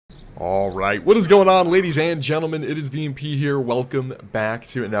Alright, what is going on, ladies and gentlemen? It is VMP here. Welcome back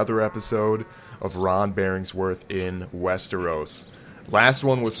to another episode of Ron Bearingsworth in Westeros. Last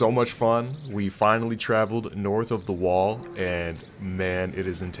one was so much fun. We finally traveled north of the wall, and man, it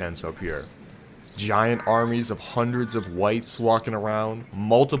is intense up here. Giant armies of hundreds of whites walking around,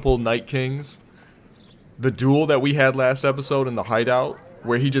 multiple Night Kings. The duel that we had last episode in the hideout,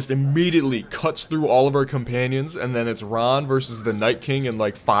 where he just immediately cuts through all of our companions, and then it's Ron versus the Night King and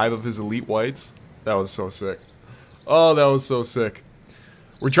like 5 of his elite whites. That was so sick. Oh, that was so sick.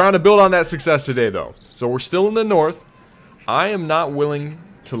 We're trying to build on that success today, though. So we're still in the north. I am not willing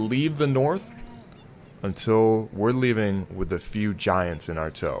to leave the north until we're leaving with a few giants in our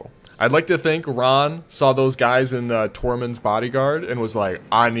tow. I'd like to think Ron saw those guys in Tormund's bodyguard and was like,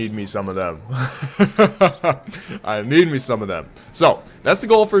 I need me some of them. I need me some of them. So, that's the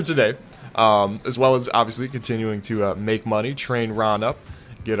goal for today. As well as, obviously, continuing to make money, train Ron up,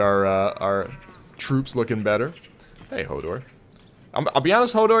 get our troops looking better. Hey, Hodor. I'll be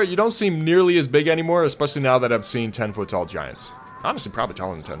honest, Hodor, you don't seem nearly as big anymore, especially now that I've seen 10-foot tall giants. Honestly, probably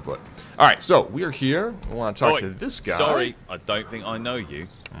taller than 10 foot. Alright, so, we are here. I want to talk to this guy. Sorry, I don't think I know you.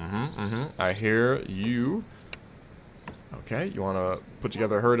 I hear you. Okay, you want to put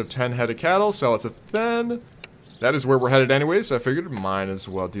together a herd of 10 head of cattle, sell it to Then. That is where we're headed anyway, so I figured might as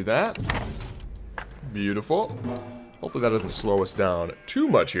well do that. Beautiful. Hopefully that doesn't slow us down too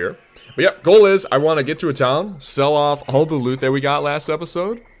much here. But yep, goal is I want to get to a town, sell off all the loot that we got last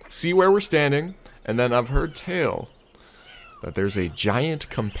episode, see where we're standing, and then I've heard tale that there's a giant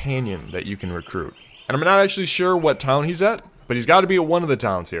companion that you can recruit. And I'm not actually sure what town he's at, but he's got to be at one of the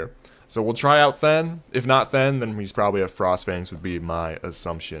towns here. So we'll try out Then. If not Then, then he's probably at Frostfangs would be my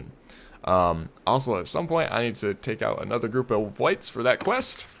assumption. Also, at some point, I need to take out another group of whites for that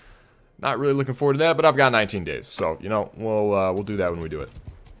quest. Not really looking forward to that, but I've got 19 days. So, you know, we'll do that when we do it.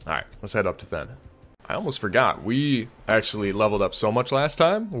 Alright, let's head up to Then. I almost forgot. We actually leveled up so much last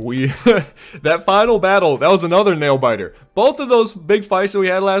time. That final battle, that was another nail biter. Both of those big fights that we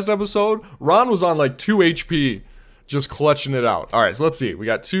had last episode, Ron was on like 2 HP, just clutching it out. Alright, so let's see. We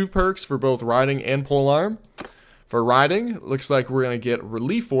got 2 perks for both riding and polearm. For riding, looks like we're going to get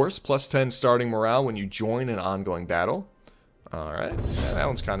Relief Force, plus 10 starting morale when you join an ongoing battle. Alright, yeah, that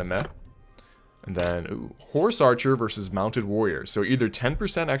one's kind of meh. And then, ooh, Horse Archer versus Mounted Warrior. So either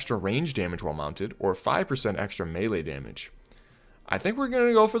 10% extra range damage while mounted, or 5% extra melee damage. I think we're going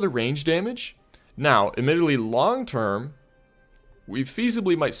to go for the range damage. Now, admittedly, long term, we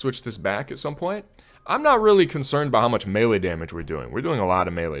feasibly might switch this back at some point. I'm not really concerned about how much melee damage we're doing. We're doing a lot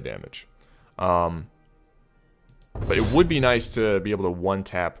of melee damage. But it would be nice to be able to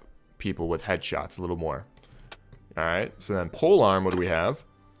one-tap people with headshots a little more. Alright, so then polearm, what do we have?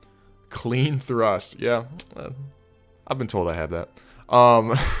 Clean thrust. Yeah, I've been told I have that.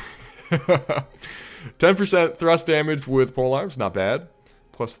 10% thrust damage with polearms, not bad.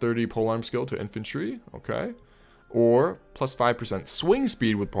 Plus 30 polearm skill to infantry. Okay. Or plus 5% swing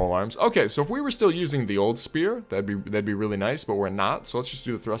speed with polearms. Okay, so if we were still using the old spear, that'd be really nice, but we're not. So let's just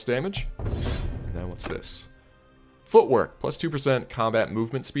do the thrust damage. And then what's this? Footwork, plus 2% combat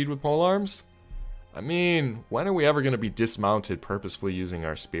movement speed with polearms. I mean, when are we ever going to be dismounted purposefully using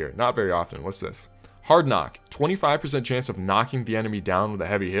our spear? Not very often. What's this? Hard knock. 25% chance of knocking the enemy down with a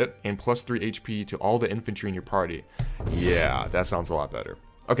heavy hit, and plus 3 HP to all the infantry in your party. Yeah, that sounds a lot better.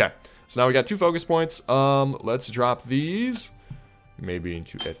 Okay, so now we got 2 focus points. Let's drop these. Maybe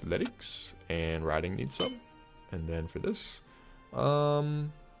into athletics, and riding needs some. And then for this, I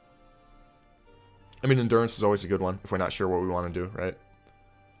mean, endurance is always a good one if we're not sure what we want to do, right?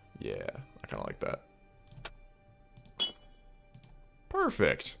 Yeah, I kind of like that.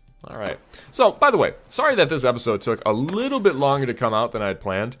 Perfect. Alright. So, by the way, sorry that this episode took a little bit longer to come out than I had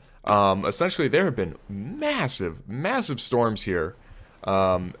planned. Essentially, there have been massive storms here.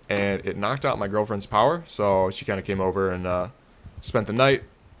 And it knocked out my girlfriend's power, so she kind of came over and spent the night.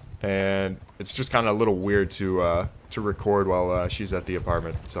 And it's just kind of a little weird to record while she's at the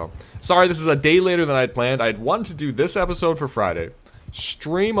apartment. So, sorry, this is a day later than I had planned. I had wanted to do this episode for Friday,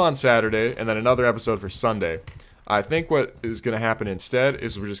 stream on Saturday, and then another episode for Sunday. I think what is going to happen instead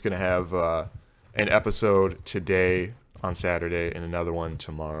is we're just going to have an episode today on Saturday and another one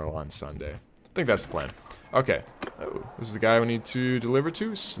tomorrow on Sunday. I think that's the plan. Okay. Oh, this is the guy we need to deliver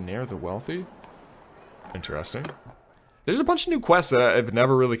to. Snare the Wealthy. Interesting. There's a bunch of new quests that I've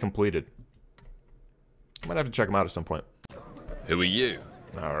never really completed. I might have to check them out at some point. Who are you?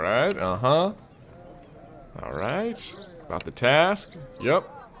 Alright, Alright. About the task. Yep.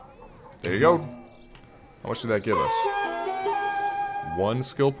 There you go. How much did that give us? 1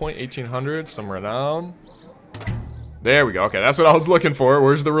 skill point, 1800, some renown. There we go. Okay, that's what I was looking for.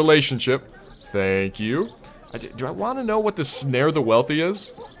 Where's the relationship? Thank you. Do I want to know what the Snare the Wealthy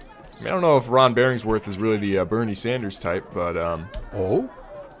is? I mean, I don't know if Ron Bearingsworth is really the Bernie Sanders type, but, Oh?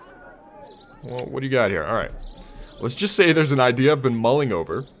 Well, what do you got here? Alright. Let's just say there's an idea I've been mulling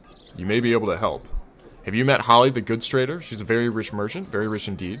over. You may be able to help. Have you met Holly the Goods Trader? She's a very rich merchant, very rich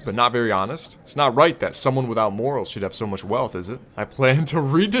indeed, but not very honest. It's not right that someone without morals should have so much wealth, is it? I plan to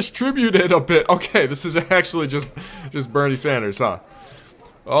redistribute it a bit. Okay, this is actually just Bernie Sanders, huh?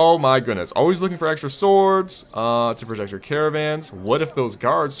 Oh my goodness. Always looking for extra swords to protect your caravans. What if those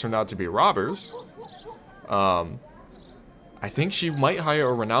guards turn out to be robbers? I think she might hire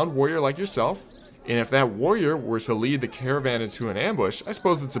a renowned warrior like yourself. And if that warrior were to lead the caravan into an ambush, I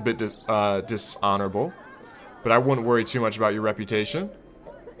suppose it's a bit dishonorable. But I wouldn't worry too much about your reputation.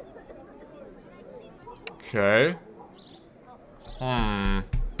 Okay. I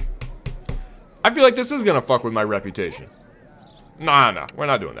feel like this is gonna fuck with my reputation. Nah, we're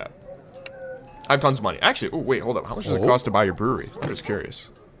not doing that. I have tons of money. Actually, oh wait, hold up. How much does it cost to buy your brewery? I'm just curious.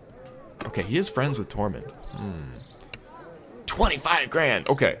 Okay, he is friends with Tormund. 25 grand.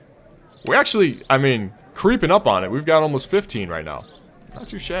 Okay. We're actually, I mean, creeping up on it. We've got almost 15 right now. Not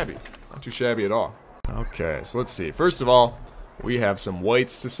too shabby. Not too shabby at all. Okay, so let's see. First of all, we have some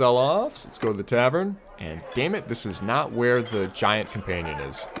whites to sell off. So let's go to the tavern. And damn it, this is not where the giant companion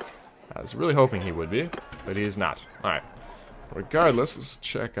is. I was really hoping he would be, but he is not. Alright. Regardless, let's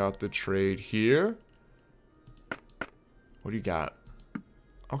check out the trade here. What do you got?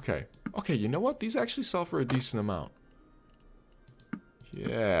 Okay. Okay, you know what? These actually sell for a decent amount.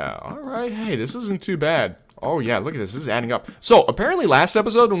 Yeah, alright, hey, this isn't too bad. Oh yeah, look at this, this is adding up. So, apparently last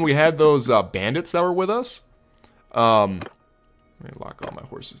episode when we had those bandits that were with us, let me lock all my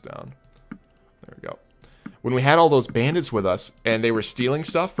horses down. There we go. When we had all those bandits with us, and they were stealing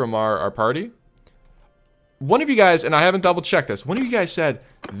stuff from our party, one of you guys, and I haven't double checked this, one of you guys said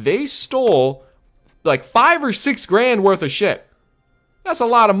they stole like 5 or 6 grand worth of shit. That's a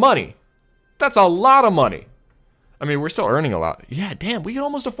lot of money. That's a lot of money. I mean, we're still earning a lot. Yeah, damn, we can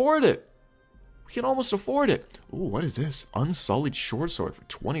almost afford it. We can almost afford it. Ooh, what is this? Unsullied short sword for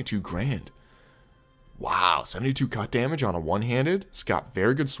 22 grand. Wow, 72 cut damage on a one-handed. It's got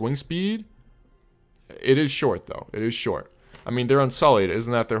very good swing speed. It is short, though. It is short. I mean, they're unsullied.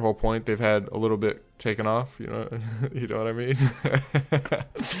 Isn't that their whole point? They've had a little bit taken off, you know? You know what I mean?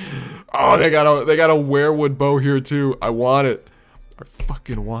 Oh, they got a werewood bow here, too. I want it. I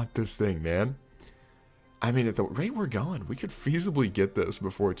fucking want this thing, man. I mean, at the rate we're going, we could feasibly get this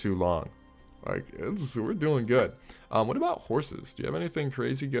before too long. Like, we're doing good. What about horses? Do you have anything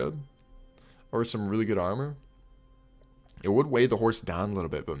crazy good? Or some really good armor? It would weigh the horse down a little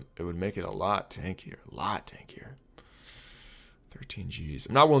bit, but it would make it a lot tankier. A lot tankier. 13 G's.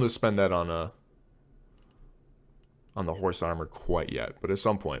 I'm not willing to spend that on the horse armor quite yet, but at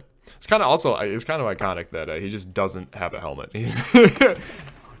some point. It's kind of also, it's kind of iconic that he just doesn't have a helmet.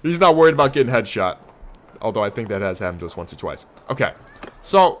 He's not worried about getting headshot. Although I think that has happened to us once or twice. Okay,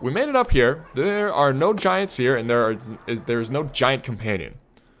 so we made it up here. There are no giants here, and there's no giant companion.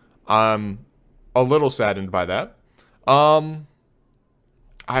 I'm a little saddened by that.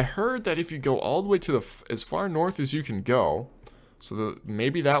 I heard that if you go all the way to as far north as you can go, so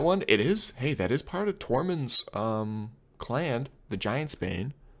maybe that one, it is, hey, that is part of Tormund's clan, the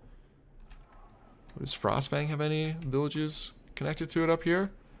Giantsbane. Does Frostfang have any villages connected to it up here?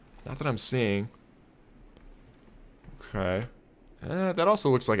 Not that I'm seeing. Okay. That also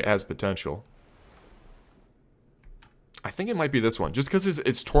looks like it has potential. I think it might be this one. Just because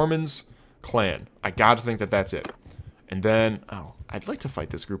it's Tormund's clan. I gotta think that that's it. And then, oh, I'd like to fight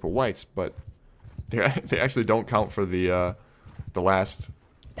this group of whites, but they actually don't count for the last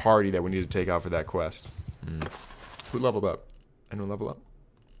party that we need to take out for that quest. Who leveled up? Anyone level up?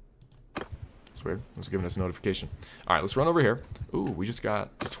 That's weird. It was giving us a notification. Alright, let's run over here. Ooh, we just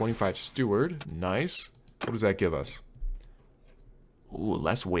got 25 steward. Nice. What does that give us? Ooh,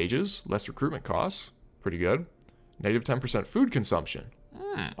 less wages, less recruitment costs. Pretty good. Negative 10% food consumption.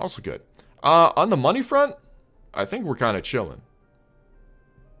 Also good. On the money front, I think we're kind of chilling.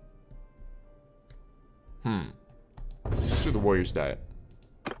 Let's do the Warriors diet.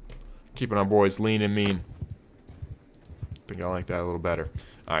 Keeping our boys lean and mean. I think I like that a little better.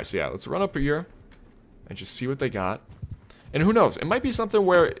 Alright, so yeah, let's run up here and just see what they got. And who knows, it might be something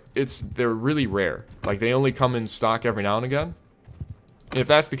where they're really rare. Like, they only come in stock every now and again. And if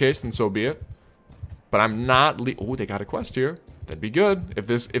that's the case, then so be it. But I'm not oh, they got a quest here. That'd be good.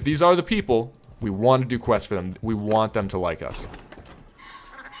 If these are the people, we want to do quests for them. We want them to like us.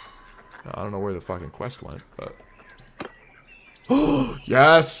 I don't know where the fucking quest went, but... Oh,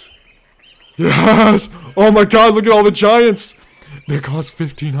 yes! Yes! Oh my god, look at all the giants! They cost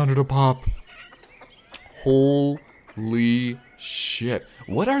 1,500 a pop. Holy shit.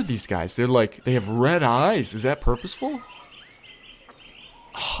 What are these guys? They're like, they have red eyes. Is that purposeful?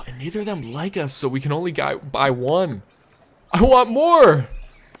 Oh, and neither of them like us, so we can only buy one. I want more!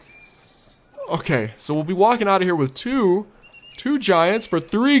 Okay, so we'll be walking out of here with two giants for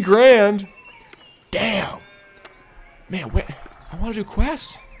 3 grand. Damn! Man, wait, I want to do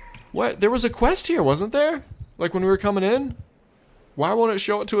quests. What? There was a quest here, wasn't there? Like when we were coming in? Why won't it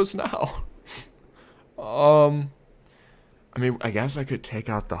show it to us now? I mean, I guess I could take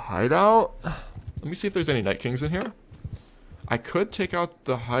out the hideout. Let me see if there's any Night Kings in here. I could take out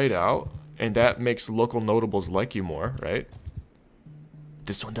the hideout, and that makes local notables like you more, right?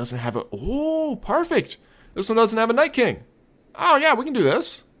 This one doesn't have a... Oh, perfect! This one doesn't have a Night King. Oh, yeah, we can do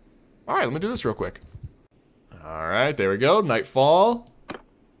this. Alright, let me do this real quick. Alright, there we go. Nightfall.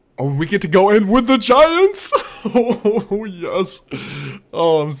 Oh, we get to go in with the giants! Oh, yes.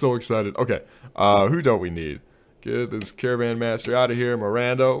 Oh, I'm so excited. Okay, who don't we need? Get this caravan master out of here.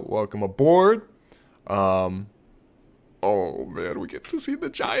 Miranda, welcome aboard. Oh, man, we get to see the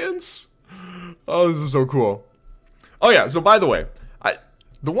giants. Oh, this is so cool. Oh, yeah, so by the way,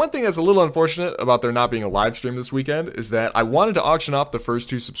 the one thing that's a little unfortunate about there not being a live stream this weekend is that I wanted to auction off the first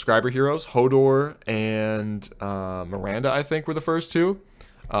 2 subscriber heroes. Hodor and Miranda, I think, were the first 2.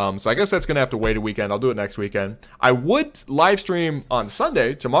 So I guess that's going to have to wait a weekend. I'll do it next weekend. I would live stream on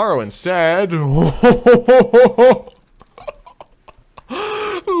Sunday, tomorrow instead. Look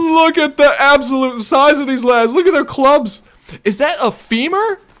at the absolute size of these lads. Look at their clubs. Is that a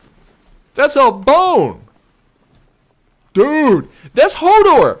femur? That's a bone. Dude, that's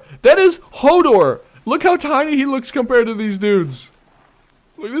Hodor. That is Hodor. Look how tiny he looks compared to these dudes.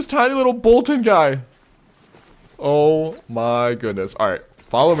 Look at this tiny little Bolton guy. Oh my goodness. All right.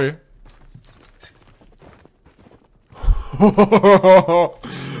 Follow me.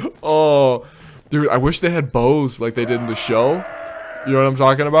 Oh, dude, I wish they had bows like they did in the show. You know what I'm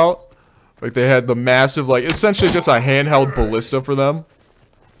talking about? Like they had the massive, like, essentially just a handheld ballista for them.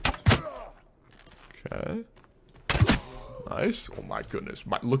 Okay. Nice. Oh my goodness.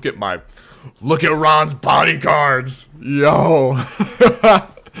 Look at Ron's bodyguards. Yo.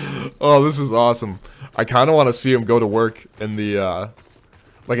 Oh, this is awesome. I kind of want to see him go to work in the,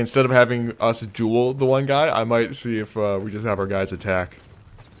 like, instead of having us duel the one guy, I might see if we just have our guys attack.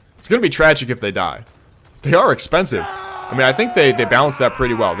 It's going to be tragic if they die. They are expensive. I mean, I think they balance that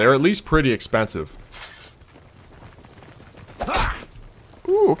pretty well. They're at least pretty expensive.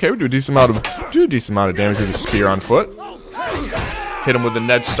 Ooh, okay, we do a decent amount of damage with a spear on foot. Hit him with the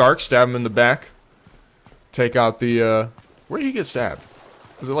Ned Stark, stab him in the back. Take out the, where did he get stabbed?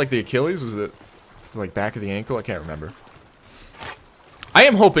 Was it like the Achilles? Was it like back of the ankle? I can't remember. I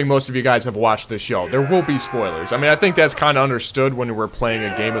am hoping most of you guys have watched this show. There will be spoilers. I mean, I think that's kind of understood when we're playing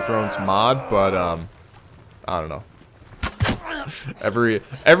a Game of Thrones mod, but, I don't know. Every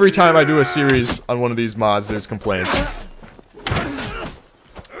time I do a series on one of these mods, there's complaints. That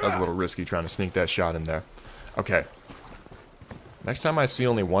was a little risky trying to sneak that shot in there. Okay. Next time I see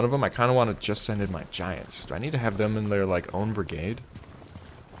only one of them, I kind of want to just send in my giants. Do I need to have them in their, like, own brigade?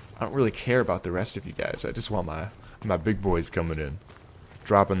 I don't really care about the rest of you guys. I just want my big boys coming in.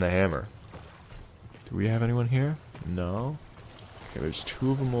 Dropping the hammer. Do we have anyone here? No. Okay, there's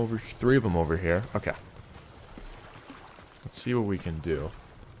 3 of them over here. Okay. Let's see what we can do.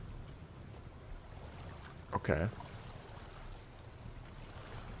 Okay.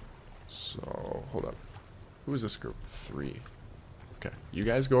 So, hold up. Who is this group? 3. Okay, you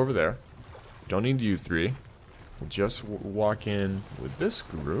guys go over there. Don't need you 3. We'll just walk in with this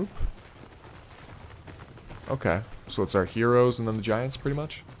group. Okay, so it's our heroes and then the giants, pretty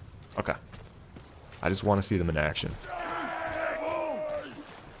much? Okay. I just want to see them in action.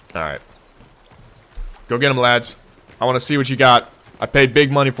 Alright. Go get them, lads. I want to see what you got. I paid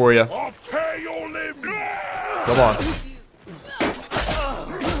big money for you. I'll tear your limbs. Come on.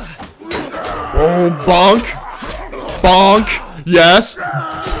 Oh, bonk. Bonk. Yes.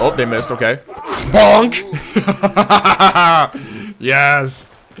 Oh, they missed. Okay. Bonk. Yes.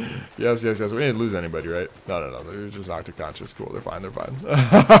 Yes, yes, yes. We didn't lose anybody, right? No. They're just octoconscious. Cool. They're fine. They're fine.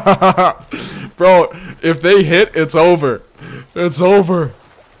 Bro, if they hit, it's over. It's over.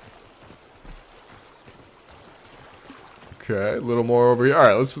 Okay, a little more over here. All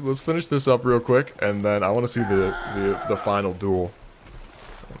right, let's finish this up real quick, and then I want to see the final duel.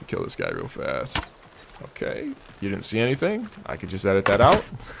 Let me kill this guy real fast. Okay, you didn't see anything. I could just edit that out.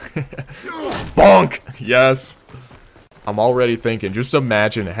 Bonk! Yes. I'm already thinking. Just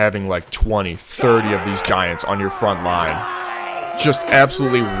imagine having like 20, 30 of these giants on your front line. just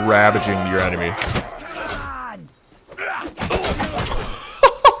absolutely ravaging your enemy.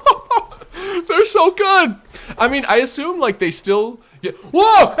 They're so good. I mean, I assume like they still get.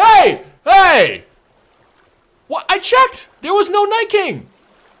 Whoa! Hey! Hey! What? I checked. There was no Night King.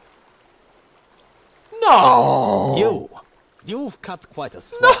 No. You've cut quite a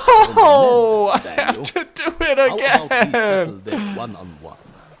swathe. No! I have to do it How about we settle again. this one-on-one?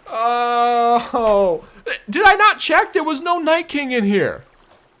 Oh! Did I not check? There was no Night King in here.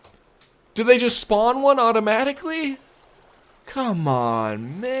 Did they just spawn one automatically? Come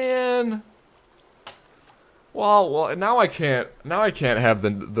on, man. Well, now I can't have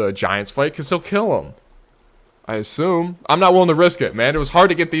the Giants fight because he'll kill him. I assume. I'm not willing to risk it, man. It was hard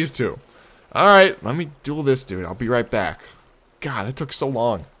to get these two. Alright, let me duel this dude. I'll be right back. God, it took so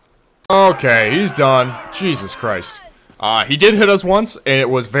long. Okay, he's done. Jesus Christ. He did hit us once, and it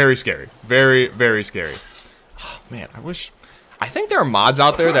was very scary. Very, very scary. Oh, man, I think there are mods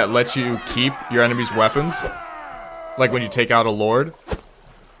out there that let you keep your enemy's weapons. Like when you take out a lord.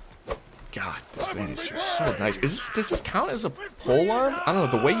 God, this thing is just so nice. Does this count as a polearm? I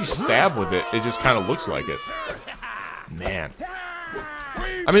don't know. The way you stab with it, it just kind of looks like it. Man.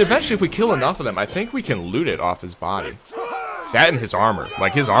 I mean, eventually, if we kill enough of them, I think we can loot it off his body. That and his armor.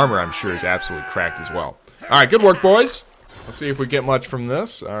 Like, his armor, I'm sure, is absolutely cracked as well. Alright, good work, boys. Let's see if we get much from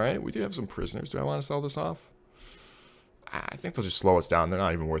this. Alright, we do have some prisoners. Do I want to sell this off? I think they'll just slow us down. They're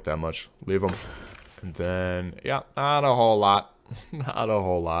not even worth that much. Leave them. And then, yeah, not a whole lot. Not a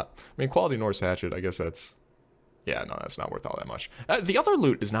whole lot. I mean, quality Norse hatchet, I guess that's... Yeah, no, that's not worth all that much. The other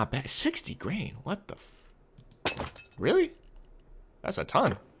loot is not bad. 60 grain. What the Really? That's a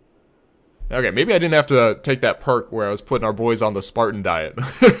ton. Okay, maybe I didn't have to take that perk where I was putting our boys on the Spartan diet.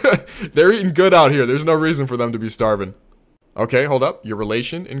 They're eating good out here. There's no reason for them to be starving. Okay, hold up. Your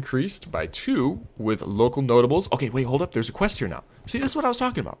relation increased by 2 with local notables. Okay, wait, hold up. There's a quest here now. See, this is what I was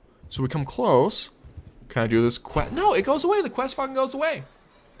talking about. So we come close. Can I do this quest? No, it goes away. The quest fucking goes away.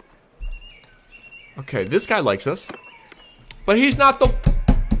 Okay, this guy likes us. But he's not the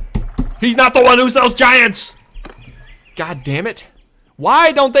one who sells giants! God damn it.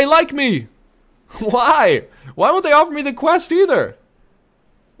 Why don't they like me? Why? Why won't they offer me the quest either?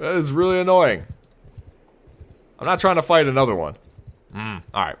 That is really annoying. I'm not trying to fight another one.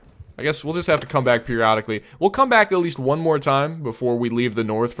 Alright. I guess we'll just have to come back periodically. We'll come back at least one more time before we leave the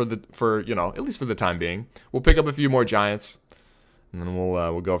north for you know, at least for the time being. We'll pick up a few more giants. And then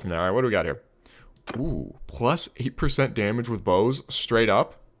we'll go from there. Alright, what do we got here? Ooh, plus 8% damage with bows, straight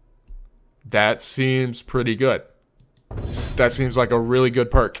up. That seems pretty good. That seems like a really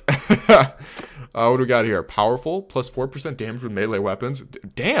good perk. What do we got here? Powerful, plus 4% damage with melee weapons.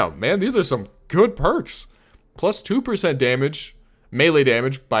 Damn, man, these are some good perks. Plus 2% damage, melee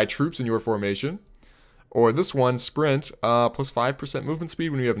damage by troops in your formation. Or this one, sprint, plus 5% movement speed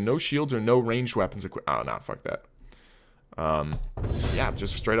when you have no shields or no ranged weapons equipped. Oh, nah, fuck that. Yeah,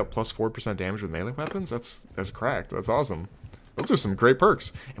 just straight up plus 4% damage with melee weapons. That's cracked. That's awesome. Those are some great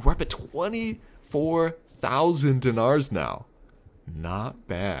perks. And we're up at 24,000 dinars now. Not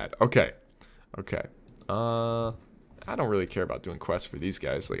bad. Okay. Okay. I don't really care about doing quests for these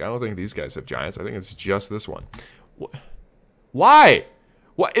guys. Like, I don't think these guys have giants. I think it's just this one. Why?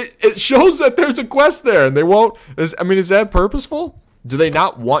 Why? It shows that there's a quest there, and they won't. I mean, is that purposeful? Do they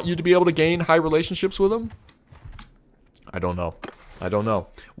not want you to be able to gain high relationships with them? I don't know. I don't know.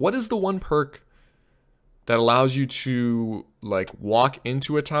 What is the one perk that allows you to, like, walk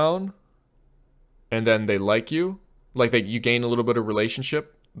into a town and then they like you? Like, you gain a little bit of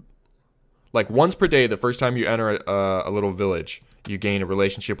relationship? Like, once per day, the first time you enter a little village, you gain a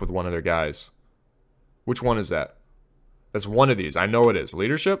relationship with one of their guys. Which one is that? That's one of these. I know it is.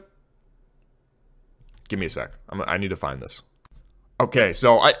 Leadership? Give me a sec. I need to find this. Okay,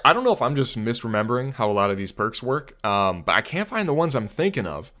 so I don't know if I'm just misremembering how a lot of these perks work, but I can't find the ones I'm thinking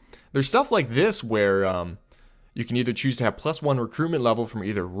of. There's stuff like this where you can either choose to have +1 recruitment level from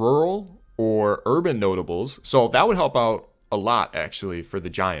either rural or urban notables. So that would help out a lot, actually, for the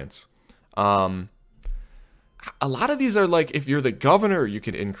giants. A lot of these are like, if you're the governor, you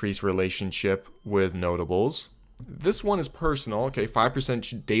can increase relationship with notables. This one is personal. Okay,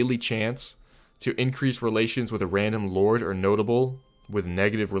 5% daily chance to increase relations with a random lord or notable with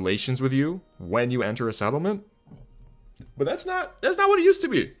negative relations with you when you enter a settlement. But that's not what it used to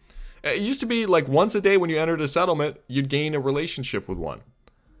be. It used to be like once a day when you entered a settlement, you'd gain a relationship with one.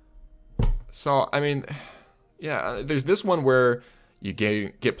 So, I mean, yeah, there's this one where you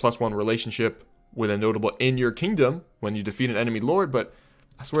get +1 relationship with a notable in your kingdom when you defeat an enemy lord, but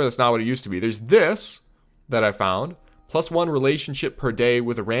I swear that's not what it used to be. There's this that I found, +1 relationship per day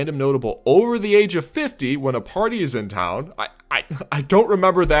with a random notable over the age of 50 when a party is in town. I don't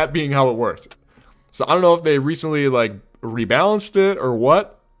remember that being how it worked. So I don't know if they recently like rebalanced it or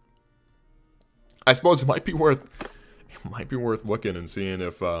what. I suppose it might be worth looking and seeing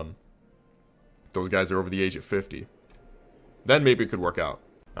if those guys are over the age of 50. Then maybe it could work out.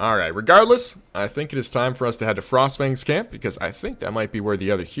 Alright, regardless, I think it is time for us to head to Frostfang's camp, because I think that might be where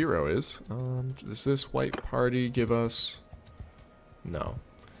the other hero is. Does this white party give us... No.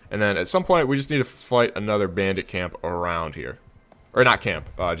 And then at some point, we just need to fight another bandit camp around here. Or not camp,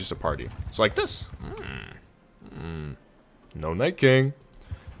 just a party. So like this. No Night King.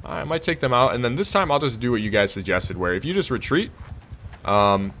 I might take them out, and then this time I'll just do what you guys suggested, where if you just retreat,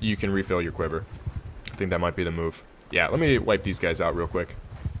 you can refill your quiver. I think that might be the move. Yeah, let me wipe these guys out real quick.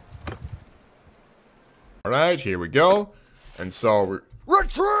 Alright, here we go. And so,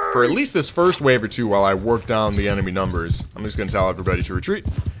 for at least this first wave or two while I work down the enemy numbers, I'm just going to tell everybody to retreat.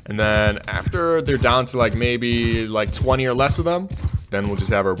 And then after they're down to like maybe like 20 or less of them, then we'll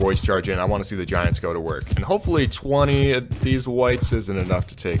just have our boys charge in. I want to see the giants go to work. And hopefully 20 of these whites isn't enough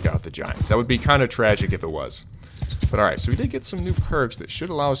to take out the giants. That would be kind of tragic if it was. But alright, so we did get some new perks that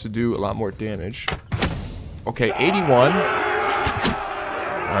should allow us to do a lot more damage. Okay, 81.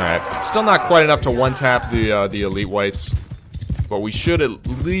 Alright, still not quite enough to one-tap the elite whites. But we should at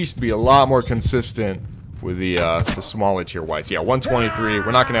least be a lot more consistent with the smaller tier whites. Yeah, 123.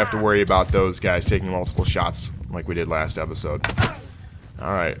 We're not going to have to worry about those guys taking multiple shots like we did last episode.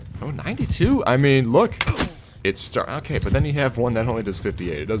 Alright. Oh, 92? I mean, look. It's okay, but then you have one that only does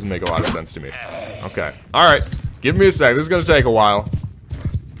 58. It doesn't make a lot of sense to me. Okay. Alright. Give me a sec. This is going to take a while.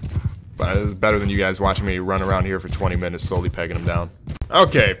 But it's better than you guys watching me run around here for 20 minutes slowly pegging them down.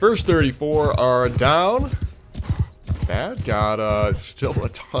 Okay, first 34 are down. Bad. Got still a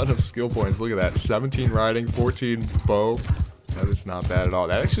ton of skill points. Look at that. 17 riding, 14 bow. That is not bad at all.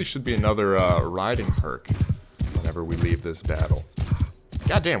 That actually should be another riding perk whenever we leave this battle.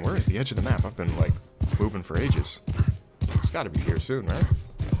 God damn, where is the edge of the map? I've been like moving for ages. It's got to be here soon, right?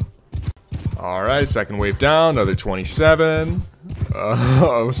 Alright, second wave down, another 27.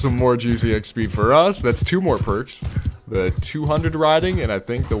 Some more juicy XP for us. That's 2 more perks. The 200 riding and I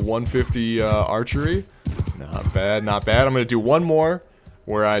think the 150 archery. Not bad, not bad. I'm going to do one more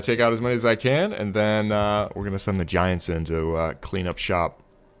where I take out as many as I can, and then we're going to send the giants in to clean up shop.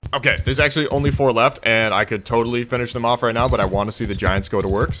 Okay, there's actually only 4 left, and I could totally finish them off right now, but I want to see the giants go to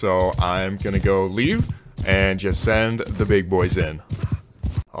work, so I'm going to go leave and just send the big boys in.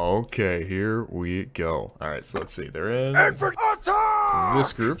 Okay, here we go. Alright, so let's see. They're in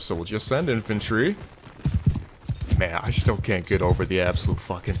this group, so we'll just send infantry. Man, I still can't get over the absolute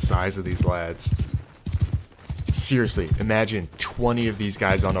fucking size of these lads. Seriously, imagine 20 of these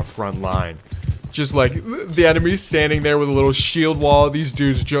guys on a front line. Just like the enemy's standing there with a little shield wall. These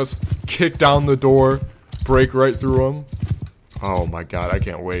dudes just kick down the door, break right through them. Oh my god, I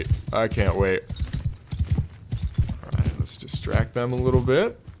can't wait. I can't wait. Alright, let's distract them a little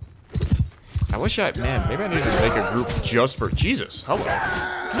bit. I wish man, maybe I need to make a group just for Jesus. Hello.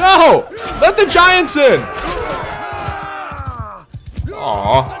 No! Let the giants in!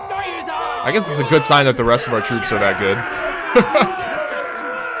 Aww. I guess it's a good sign that the rest of our troops are that good.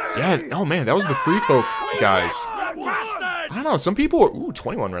 Yeah, oh man, that was the free folk guys. I don't know, some people were, ooh,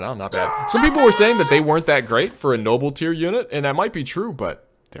 21 right now, not bad. Some people were saying that they weren't that great for a noble tier unit, and that might be true, but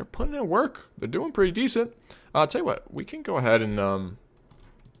they're putting in work. They're doing pretty decent. I'll tell you what, we can go ahead and, we'll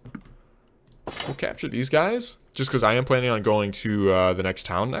capture these guys, just because I am planning on going to, the next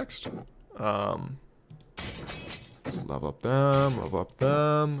town next. Let's level up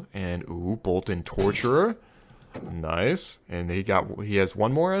them, and ooh, Bolton Torturer. Nice. And he has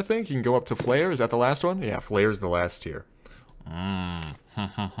one more, I think. He can go up to Flair. Is that the last one? Yeah, Flair's the last tier.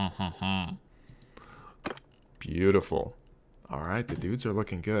 Beautiful. Alright, the dudes are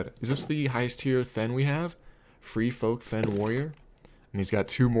looking good. Is this the highest tier Fen we have? Free Folk Fen Warrior. And he's got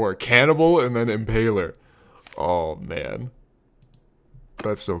 2 more. Cannibal and then Impaler. Oh, man.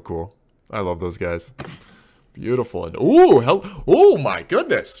 That's so cool. I love those guys. Beautiful. And ooh, oh my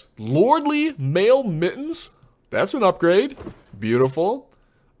goodness. Lordly Mail Mittens. That's an upgrade. Beautiful.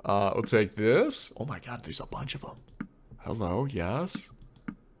 We'll take this. Oh my god, there's a bunch of them. Hello, yes.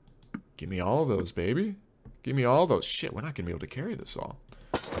 Give me all of those, baby. Give me all those. Shit, we're not going to be able to carry this all.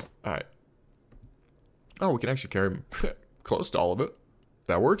 Alright. Oh, we can actually carry close to all of it.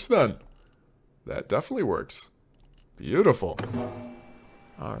 That works then. That definitely works. Beautiful.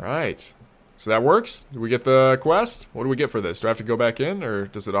 Alright. So that works? Do we get the quest? What do we get for this? Do I have to go back in, or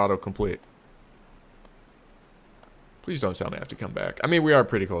does it auto-complete? Please don't tell me I have to come back. I mean, we are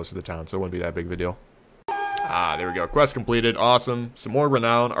pretty close to the town, so it wouldn't be that big of a deal. Ah, there we go. Quest completed. Awesome. Some more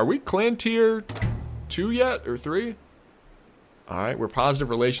renown. Are we clan tier 2 yet? Or 3? Alright, we're positive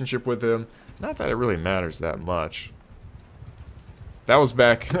relationship with him. Not that it really matters that much. That was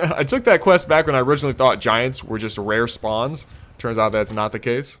back... I took that quest back when I originally thought giants were just rare spawns. Turns out that's not the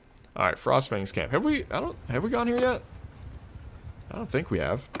case. Alright, Frostfang's camp. Have we gone here yet? I don't think we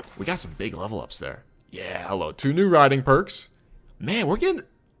have. We got some big level ups there. Yeah, hello. 2 new riding perks. Man,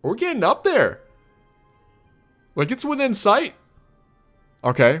 we're getting up there. Like, it's within sight.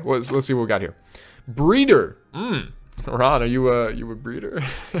 Okay, let's see what we got here. Breeder. Ron, are you a breeder?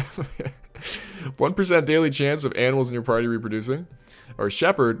 1% daily chance of animals in your party reproducing. Or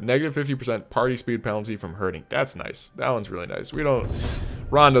shepherd, negative 50% party speed penalty from herding. That's nice. That one's really nice.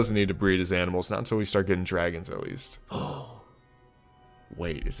 Ron doesn't need to breed his animals, not until we start getting dragons at least.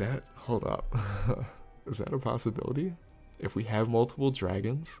 Wait, hold up. Is that a possibility? If we have multiple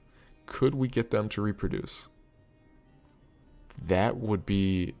dragons, could we get them to reproduce? That would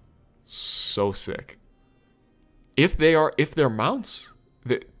be so sick. If they're mounts,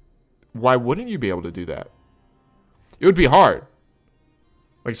 why wouldn't you be able to do that? It would be hard.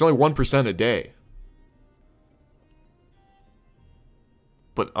 Like, it's only 1% a day.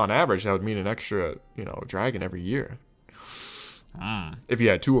 But on average, that would mean an extra, dragon every year. If you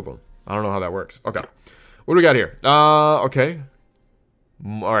had 2 of them. I don't know how that works. Okay. What do we got here? Okay.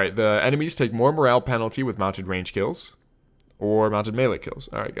 Alright, the enemies take more morale penalty with mounted range kills. Or mounted melee kills.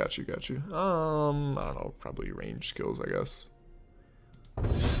 Alright, got you. I don't know. Probably range kills, I guess.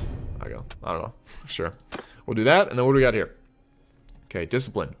 I don't know. Sure. We'll do that, and then what do we got here? Okay,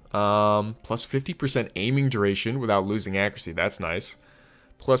 discipline. Plus 50% aiming duration without losing accuracy. That's nice.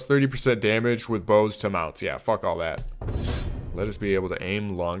 Plus 30% damage with bows to mounts. Yeah, fuck all that. Let us be able to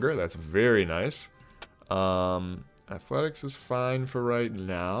aim longer. That's very nice. Athletics is fine for right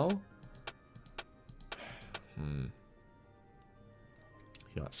now.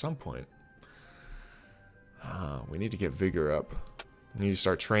 At some point, we need to get vigor up. We need to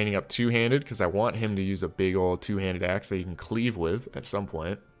start training up two-handed, because I want him to use a big old two-handed axe that he can cleave with at some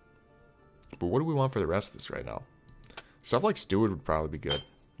point. But what do we want for the rest of this right now? Stuff like steward would probably be good.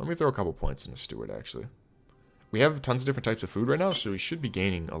 Let me throw a couple points into steward, actually. We have tons of different types of food right now, so we should be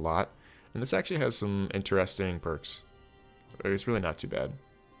gaining a lot. And this actually has some interesting perks. It's really not too bad.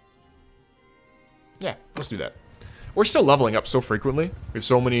 Yeah, let's do that. We're still leveling up so frequently. We have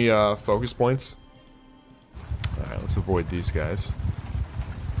so many focus points. Alright, let's avoid these guys.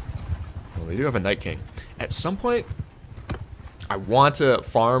 Well, they do have a Night King. At some point, I want to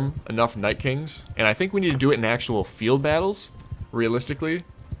farm enough Night Kings, and I think we need to do it in actual field battles, realistically,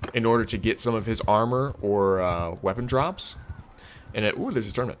 in order to get some of his armor or weapon drops. And ooh, there's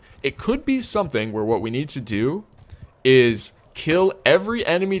a tournament. It could be something where what we need to do is kill every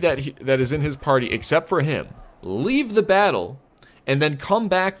enemy that is in his party except for him, leave the battle, and then come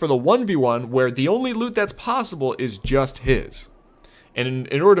back for the 1v1 where the only loot that's possible is just his. And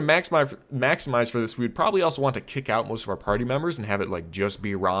in order to maximize for this, we would probably also want to kick out most of our party members and have it like just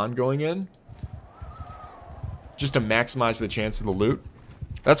be Ron going in. Just to maximize the chance of the loot.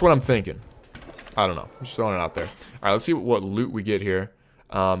 That's what I'm thinking. I don't know. I'm just throwing it out there. Alright, let's see what loot we get here.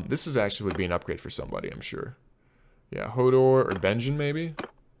 This is actually would be an upgrade for somebody, I'm sure. Yeah, Hodor or Benjin maybe?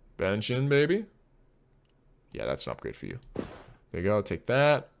 Benjin, baby? Yeah, that's an upgrade for you. There you go, take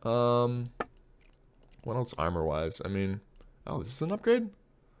that. What else armor-wise? I mean... Oh, this is an upgrade?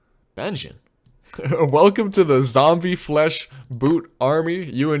 Benjin. Welcome to the zombie flesh boot army,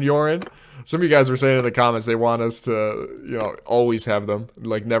 you and Yorin. Some of you guys were saying in the comments they want us to, always have them.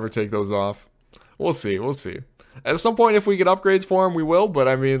 Like, never take those off. We'll see, we'll see. At some point, if we get upgrades for them, we will. But,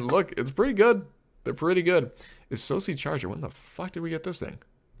 I mean, look, it's pretty good. They're pretty good. Is Soci Charger? When the fuck did we get this thing?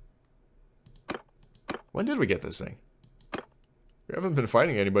 When did we get this thing? We haven't been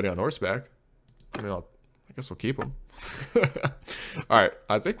fighting anybody on horseback. I mean, I guess we'll keep them. Alright,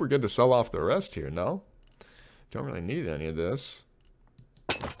 I think we're good to sell off the rest here, no? Don't really need any of this.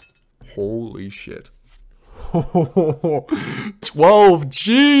 Holy shit. 12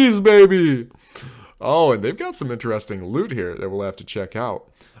 G's, baby! Oh, and they've got some interesting loot here that we'll have to check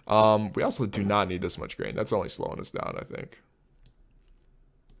out. We also do not need this much grain. That's only slowing us down, I think.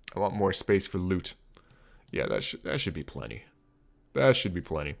 I want more space for loot. Yeah, that should be plenty. That should be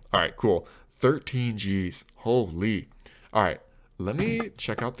plenty. Alright, cool. 13 G's. Holy. Alright, let me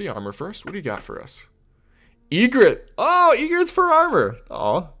check out the armor first. What do you got for us? Egret! Oh, Egret's for armor!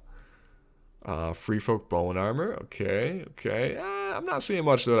 Aw. Free folk bone armor. Okay, okay. I'm not seeing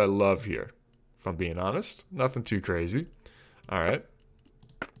much that I love here, if I'm being honest. Nothing too crazy. Alright.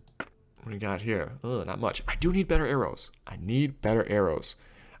 What do we got here? Not much. I do need better arrows. I need better arrows.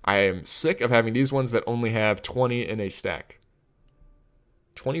 I am sick of having these ones that only have 20 in a stack.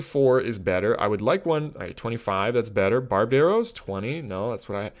 24 is better. I would like one. 25, that's better. Barbed arrows, 20. No, that's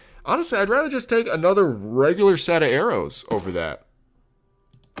what I... Honestly, I'd rather just take another regular set of arrows over that.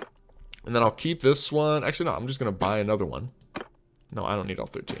 And then I'll keep this one. Actually, no, I'm just going to buy another one. No, I don't need all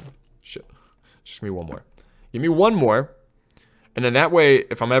 13. Shit. Just give me one more. Give me one more. And then that way,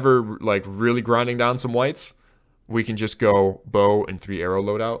 if I'm ever, like, really grinding down some whites, we can just go bow and 3 arrow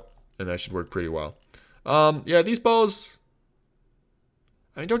loadout. And that should work pretty well. Yeah, these bows...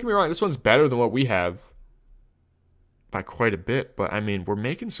 I mean, don't get me wrong, this one's better than what we have by quite a bit, but I mean, we're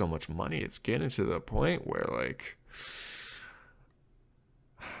making so much money, it's getting to the point where, like,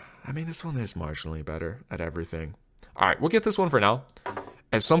 I mean, this one is marginally better at everything. Alright, we'll get this one for now.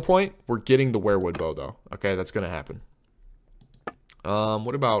 At some point, we're getting the werewood bow, though. Okay, that's gonna happen.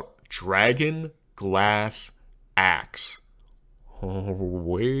 What about Dragonglass axe? Oh,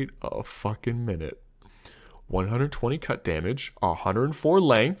 wait a fucking minute. 120 cut damage, 104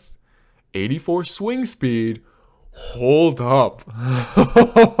 length, 84 swing speed. Hold up.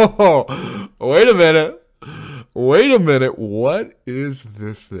 Wait a minute. Wait a minute. What is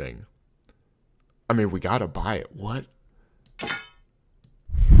this thing? I mean, we gotta buy it. What?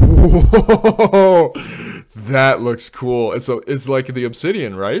 Whoa. That looks cool. It's like the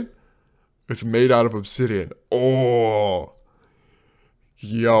obsidian, right? It's made out of obsidian. Oh.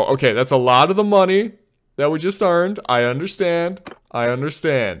 Yo, okay, that's a lot of the money that we just earned. I understand. I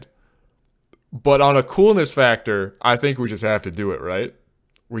understand. But on a coolness factor, I think we just have to do it, right?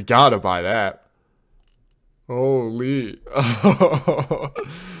 We gotta buy that. Holy.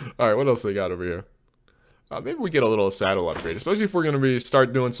 Alright, what else they got over here? Maybe we get a little saddle upgrade. Especially if we're going to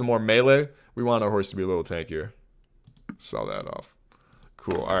start doing some more melee. We want our horse to be a little tankier. Sell that off.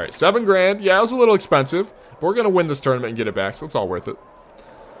 Cool. Alright, 7 grand. Yeah, it was a little expensive. But we're going to win this tournament and get it back, so it's all worth it.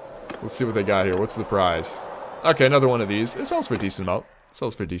 Let's see what they got here. What's the prize? Okay, another one of these. It sells for a decent amount. It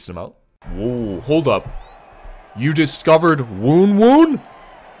sells for a decent amount. Whoa, hold up. You discovered Woon Woon?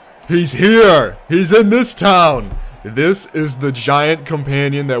 He's here! He's in this town! This is the giant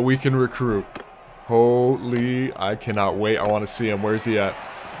companion that we can recruit. Holy, I cannot wait. I want to see him. Where's he at?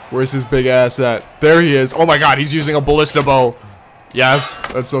 Where's his big ass at? There he is. Oh my god, he's using a ballista bow. Yes,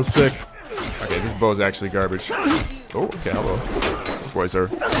 that's so sick. Okay, this bow is actually garbage. Oh, okay, hello. Those boys are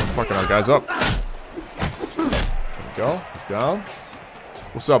fucking our guys up. There we go. He's down.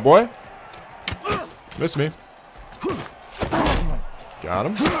 What's up, boy? Miss me. Got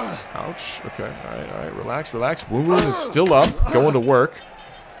him. Ouch. Okay, alright. Relax, relax. Woon Woon is still up. Going to work.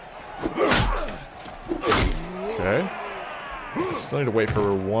 Okay. Still need to wait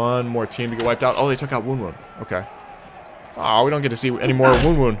for one more team to get wiped out. Oh, they took out Woon Woon. Okay. Oh, we don't get to see any more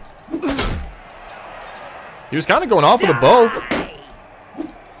Woon Woon. He was kind of going off with a bow.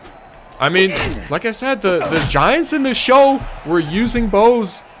 I mean, like I said, the giants in this show were using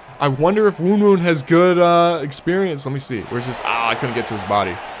bows. I wonder if Woon Woon has good experience. Let me see. Where's this? Ah, I couldn't get to his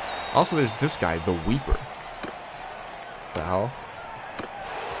body. Also, there's this guy, the Weeper. What the hell?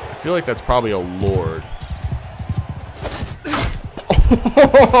 I feel like that's probably a lord.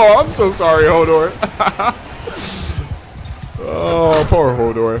 Oh, I'm so sorry, Hodor. Oh, poor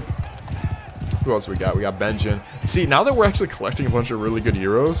Hodor. Who else we got? We got Benjin. See, now that we're actually collecting a bunch of really good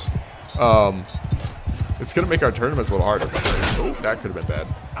heroes, it's gonna make our tournaments a little harder. Oh, that could have been bad.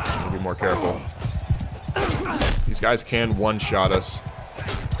 Be more careful. These guys can one-shot us,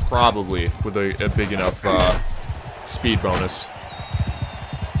 probably with a big enough speed bonus.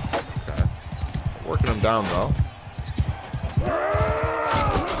 Okay. Working them down though.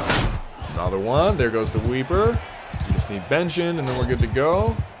 Another one. There goes the Weeper. We just need Benjin, and then we're good to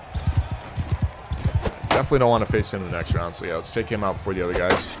go. Definitely don't want to face him in the next round, so yeah, let's take him out before the other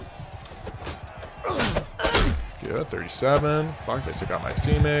guys. Good, 37. Fuck, they took out my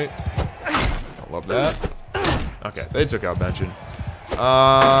teammate. Don't love that. Okay, they took out Benjin.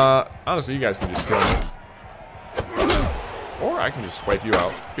 Honestly, you guys can just kill me. Or I can just wipe you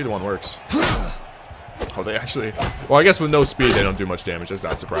out. Either one works. Oh, they actually... Well, I guess with no speed, they don't do much damage. That's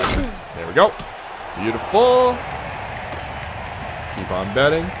not surprising. There we go. Beautiful. Keep on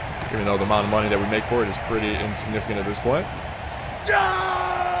betting. Even though the amount of money that we make for it is pretty insignificant at this point.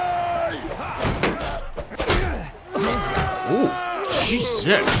 Ooh,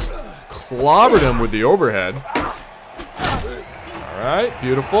 Jesus. Clobbered him with the overhead. Alright,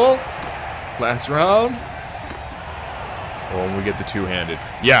 beautiful. Last round. Oh, and we get the two-handed.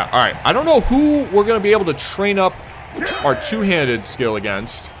 Yeah, alright. I don't know who we're going to be able to train up our two-handed skill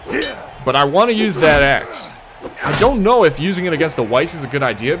against, but I want to use that axe. I don't know if using it against the whites is a good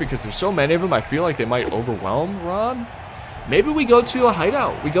idea because there's so many of them, I feel like they might overwhelm Ron. Maybe we go to a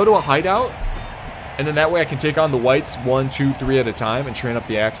hideout. We go to a hideout, and then that way I can take on the whites 1, 2, 3 at a time and train up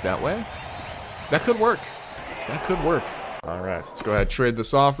the axe that way. That could work. That could work. All right, so let's go ahead and trade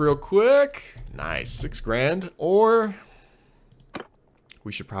this off real quick. Nice, 6 grand. Or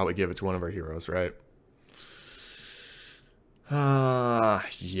we should probably give it to one of our heroes, right?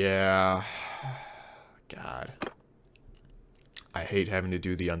 Yeah. God. I hate having to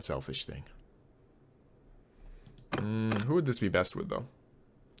do the unselfish thing. Who would this be best with, though?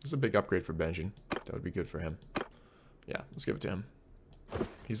 This is a big upgrade for Benjin. That would be good for him. Yeah, let's give it to him.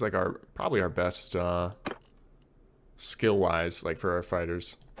 He's like probably our best skill-wise, like for our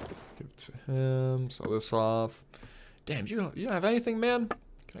fighters. Give it to him. Sell this off. Damn, you don't have anything, man?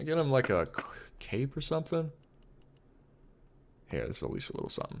 Can I get him like a cape or something? Here, this is at least a little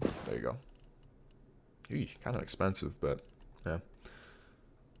something. There you go. Kind of expensive, but yeah.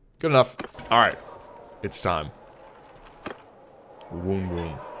 Good enough. All right, it's time. Woon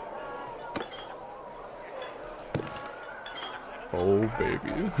woon. Oh,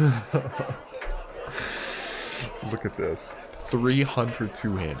 baby. Look at this. 300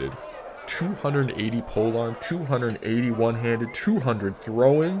 two-handed. 280 polearm. 280 one-handed. 200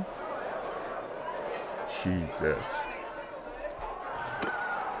 throwing. Jesus.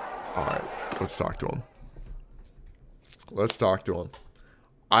 Alright, let's talk to him. Let's talk to him.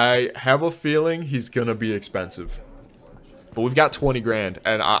 I have a feeling he's gonna be expensive. But we've got 20 grand,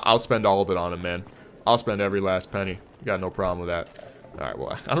 and I'll spend all of it on him, man. I'll spend every last penny. Got no problem with that. Alright,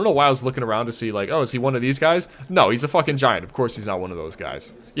 well, I don't know why I was looking around to see, like, oh, is he one of these guys? No, he's a fucking giant. Of course he's not one of those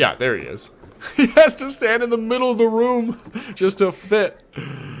guys. Yeah, there he is. He has to stand in the middle of the room just to fit.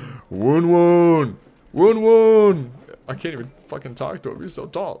 Woon woon. Woon woon. I can't even fucking talk to him. He's so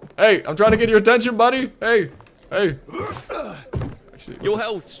tall. Hey, I'm trying to get your attention, buddy. Hey. Hey. Actually, Your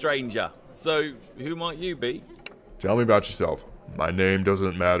health, stranger. So, who might you be? tell me about yourself. My name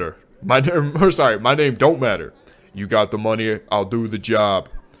doesn't matter. My name don't matter. You got the money, I'll do the job.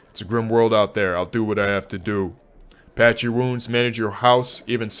 It's a grim world out there. I'll do what I have to do. Patch your wounds, manage your house,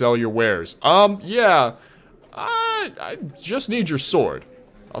 even sell your wares. Yeah. I just need your sword.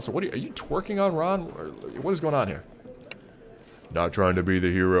 Also, are you twerking on Ron? What is going on here? Not trying to be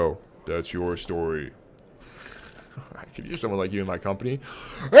the hero. That's your story. I could use someone like you in my company.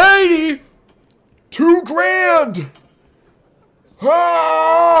 82 grand!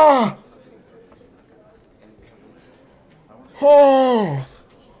 Ah! Oh!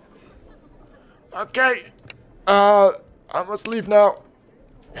 Okay. I must leave now.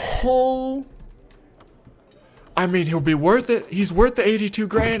 Oh. I mean, he'll be worth it. He's worth the 82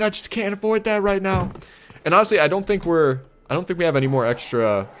 grand. I just can't afford that right now. And honestly, I don't think we have any more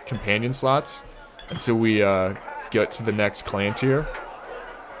extra companion slots until we get to the next clan tier.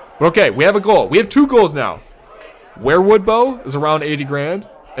 But okay, we have a goal. We have 2 goals now. Werewood Bow is around 80 grand.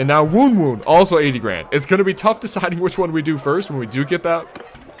 And now Woon Woon, also 80 grand. It's going to be tough deciding which one we do first when we do get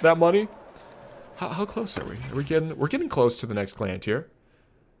that money. How close are we? We're getting close to the next clan tier.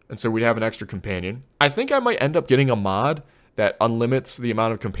 And so we'd have an extra companion. I think I might end up getting a mod that unlimits the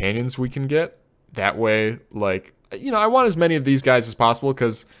amount of companions we can get. That way, like, you know, I want as many of these guys as possible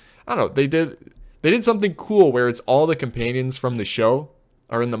because, I don't know, they did something cool where it's all the companions from the show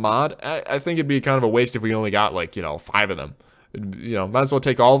are in the mod. I think it'd be kind of a waste if we only got, like, you know, 5 of them. You know, might as well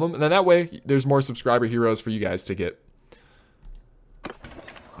take all of them. And then that way, there's more subscriber heroes for you guys to get.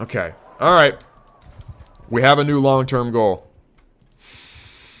 Okay. All right. We have a new long-term goal.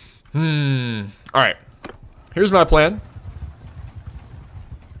 All right. Here's my plan.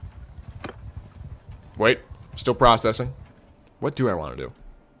 Wait. Still processing. What do I want to do?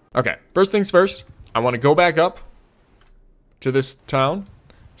 Okay. First things first. I want to go back up to this town.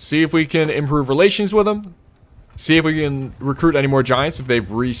 See if we can improve relations with them. See if we can recruit any more giants if they've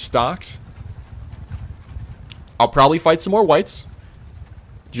restocked. I'll probably fight some more whites.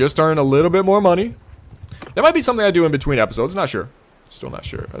 Just earn a little bit more money. That might be something I do in between episodes. Not sure. Still not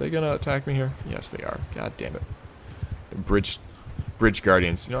sure. Are they going to attack me here? Yes, they are. God damn it. The bridge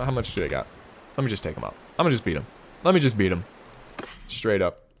guardians. You know, how much do they got? Let me just take them out. I'm going to just beat them. Let me just beat them. Straight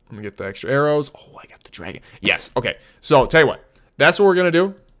up. Let me get the extra arrows. Oh, I got the dragon. Yes. Okay. So, tell you what. That's what we're going to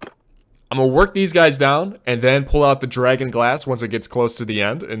do. I'm going to work these guys down and then pull out the Dragonglass once it gets close to the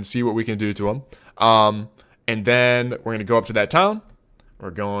end and see what we can do to them. And then we're going to go up to that town.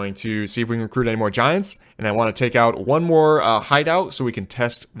 We're going to see if we can recruit any more giants. And I want to take out one more hideout so we can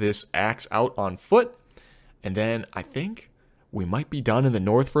test this axe out on foot. And then I think we might be done in the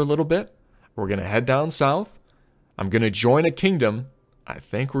north for a little bit. We're going to head down south. I'm going to join a kingdom. I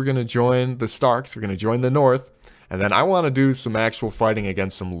think we're going to join the Starks. We're going to join the north. And then I want to do some actual fighting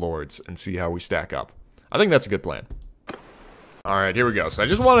against some lords and see how we stack up. I think that's a good plan. Alright, here we go. So I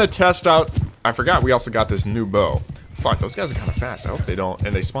just want to test out... I forgot we also got this new bow. Fuck, those guys are kind of fast. I hope they don't...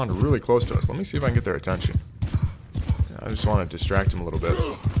 And they spawned really close to us. Let me see if I can get their attention. I just want to distract them a little bit.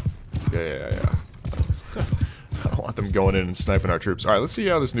 Yeah. I don't want them going in and sniping our troops. Alright, let's see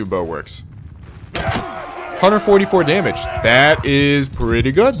how this new bow works. 144 damage. That is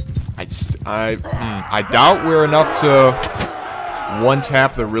pretty good. I doubt we're enough to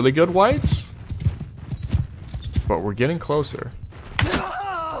one-tap the really good whites. But we're getting closer.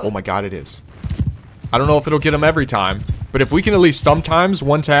 Oh my god, it is. I don't know if it'll get them every time. But if we can at least sometimes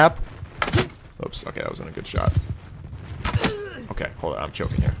one-tap... Oops, okay, that wasn't a good shot. Okay, hold on, I'm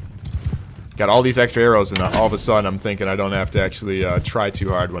choking here. Got all these extra arrows, and all of a sudden I'm thinking I don't have to actually try too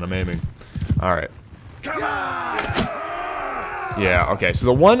hard when I'm aiming. Alright. Yeah, okay, so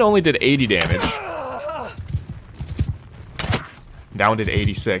the one only did 80 damage. That one did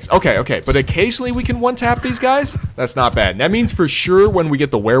 86. Okay, but occasionally we can one-tap these guys? That's not bad. And that means for sure when we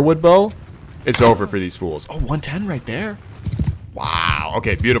get the werewood bow, it's over for these fools. Oh, 110 right there. Wow,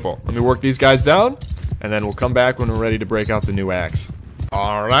 okay, beautiful. Let me work these guys down, and then we'll come back when we're ready to break out the new axe.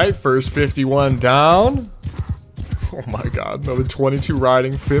 Alright, first 51 down. Oh my god, another 22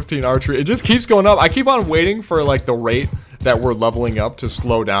 riding, 15 archery. It just keeps going up. I keep on waiting for like the rate that we're leveling up to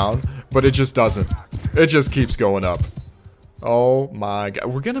slow down, but it just doesn't. It just keeps going up. Oh my god,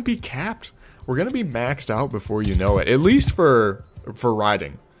 we're gonna be capped. We're gonna be maxed out before you know it. At least for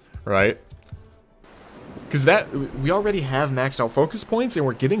riding, right? Because we already have maxed out focus points, and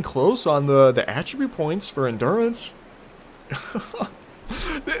we're getting close on the attribute points for endurance.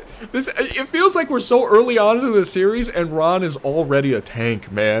 It feels like we're so early on into the series, and Ron is already a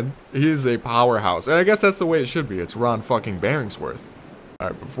tank, man. He is a powerhouse, and I guess that's the way it should be. It's Ron fucking Bearingsworth.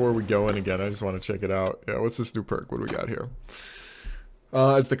 Alright, before we go in again, I just want to check it out. Yeah, what's this new perk? What do we got here?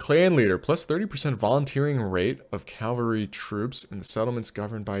 As the clan leader, plus 30% volunteering rate of cavalry troops in the settlements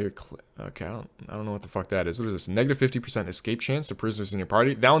governed by your clan. Okay, I don't know what the fuck that is. What is this? Negative 50% escape chance to prisoners in your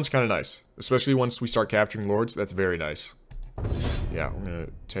party. That one's kind of nice. Especially once we start capturing lords. That's very nice. Yeah, we're gonna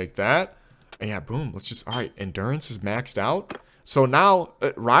take that. And yeah, boom. Let's just... Alright, endurance is maxed out. So now,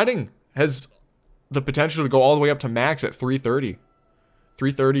 riding has the potential to go all the way up to max at 330.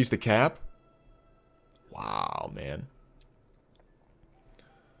 330 is the cap. Wow, man.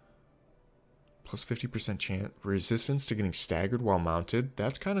 Plus 50% chance resistance to getting staggered while mounted.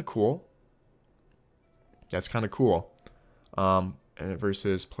 That's kind of cool. That's kind of cool. And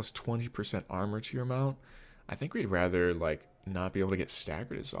versus plus 20% armor to your mount. I think we'd rather like not be able to get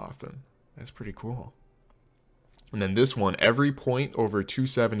staggered as often. That's pretty cool. And then this one, every point over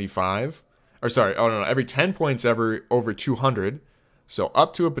 275, or sorry, oh no, every 10 points over 200. So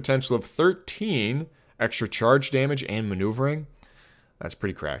up to a potential of 13 extra charge damage and maneuvering. That's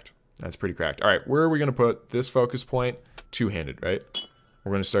pretty cracked. That's pretty cracked. All right, where are we going to put this focus point? Two-handed, right?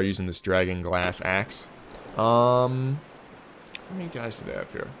 We're going to start using this Dragonglass axe. How many guys do they have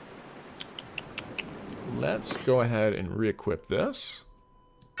here? Let's go ahead and re-equip this.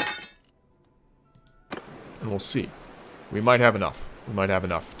 And we'll see. We might have enough. We might have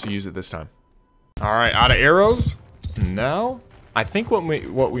enough to use it this time. All right, out of arrows. Now, I think what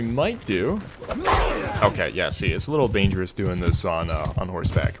we might do... Okay, yeah, see, it's a little dangerous doing this on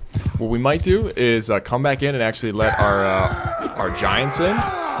horseback. What we might do is come back in and actually let our giants in,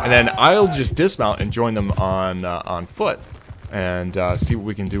 and then I'll just dismount and join them on foot, and see what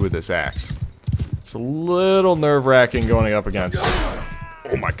we can do with this axe. It's a little nerve-wracking going up against...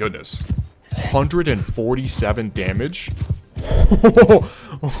 Oh my goodness. 147 damage?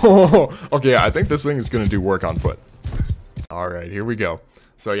 Okay, I think this thing is going to do work on foot. Alright, here we go.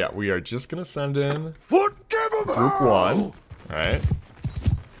 So yeah, we are just going to send in Group 1. Alright.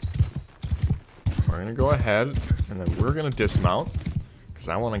 We're going to go ahead, and then we're going to dismount, because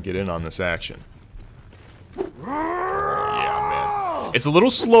I want to get in on this action. Yeah, man. It's a little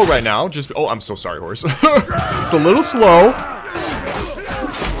slow right now. Oh, I'm so sorry, horse. It's a little slow.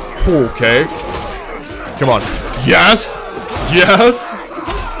 Okay. Come on. Yes! Yes!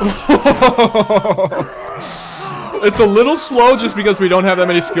 It's a little slow just because we don't have that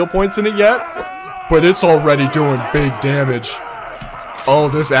many skill points in it yet, but it's already doing big damage. Oh,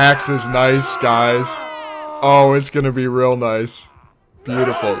 this axe is nice, guys. Oh, it's gonna be real nice.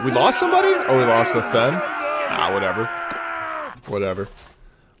 Beautiful. We lost somebody? Oh, we lost a Fen? Ah, whatever. Whatever.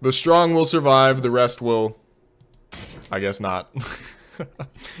 The strong will survive, the rest will... I guess not.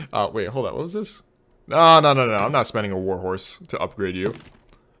 Wait, hold on, what was this? No, I'm not spending a warhorse to upgrade you.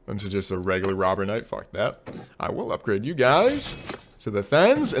 Into just a regular robber knight. Fuck that. I will upgrade you guys to the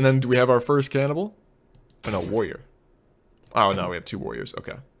Fens. And then do we have our first cannibal? Oh, no, warrior. Oh, no, we have 2 warriors.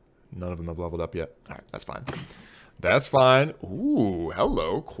 Okay. None of them have leveled up yet. Alright, that's fine. That's fine. Ooh,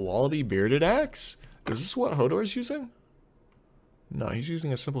 hello. Quality bearded axe. Is this what Hodor's using? No, he's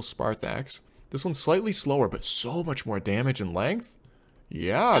using a simple Sparth axe. This one's slightly slower, but so much more damage and length.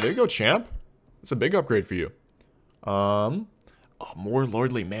 Yeah, there you go, champ. That's a big upgrade for you. Oh, more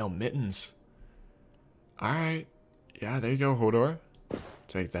lordly mail mittens. Alright. Yeah, there you go, Hodor.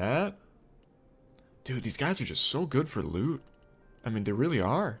 Take that. Dude, these guys are just so good for loot. I mean, they really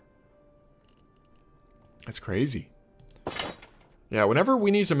are. That's crazy. Yeah, whenever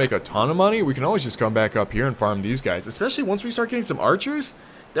we need to make a ton of money, we can always just come back up here and farm these guys. Especially once we start getting some archers.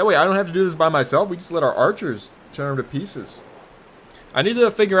 That way I don't have to do this by myself. We just let our archers turn them to pieces. I need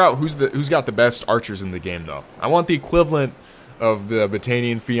to figure out who's got the best archers in the game, though. I want the equivalent of the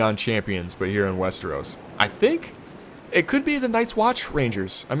Botanian Fion champions, but here in Westeros. I think it could be the Night's Watch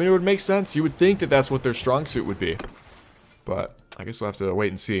Rangers. I mean, it would make sense. You would think that that's what their strong suit would be. But I guess we'll have to wait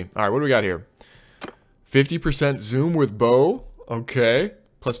and see. All right, what do we got here? 50% zoom with bow. Okay.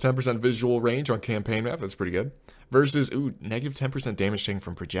 Plus 10% visual range on campaign map. That's pretty good. Versus, ooh, negative 10% damage taken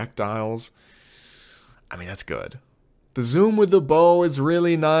from projectiles. I mean, that's good. The zoom with the bow is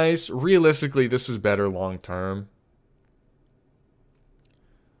really nice. Realistically, this is better long term.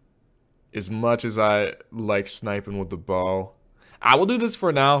 As much as I like sniping with the bow. I will do this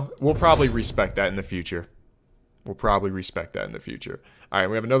for now. We'll probably respect that in the future. We'll probably respect that in the future. All right,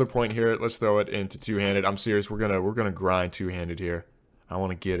 we have another point here. Let's throw it into two-handed. I'm serious. We're gonna grind two-handed here. I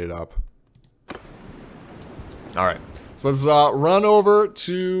want to get it up. All right. So let's run over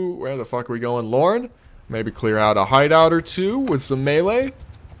to where the fuck are we going, Lorne? Maybe clear out a hideout or two with some melee,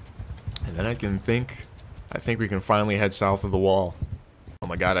 and then I think we can finally head south of the wall. Oh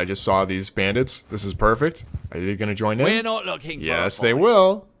my god, I just saw these bandits. This is perfect. Are they gonna join in? We're not looking for yes, they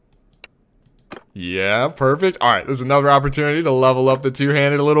will. Yeah, perfect. All right, this is another opportunity to level up the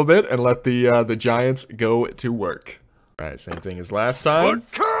two-handed a little bit and let the giants go to work. All right, same thing as last time.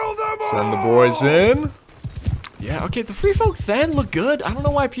 Send the boys in. Yeah, okay, the Free Folk then look good. I don't know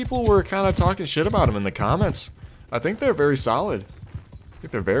why people were kind of talking shit about them in the comments. I think they're very solid. I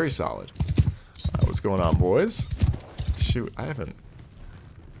think they're very solid. What's going on, boys? Shoot, I haven't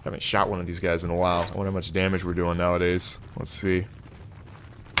shot one of these guys in a while. I wonder how much damage we're doing nowadays. Let's see.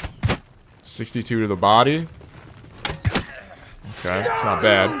 62 to the body. Okay, it's not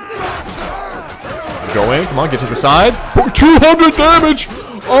bad. Let's go in. Come on, get to the side. 200 damage!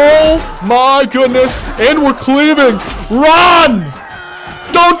 Oh my goodness! And we're cleaving! Run!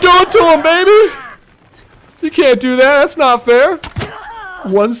 Don't do it to him, baby! You can't do that. That's not fair.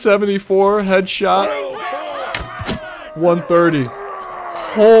 174 headshot. 130.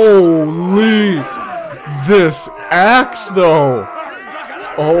 Holy! This axe, though.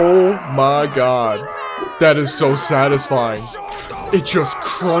 Oh my god. That is so satisfying. It just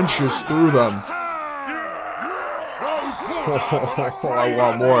crunches through them. I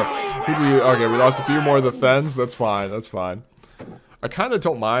want more. Okay, we lost a few more of the Fens. That's fine. That's fine. I kind of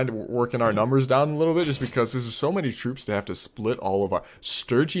don't mind working our numbers down a little bit just because this is so many troops to have to split all of our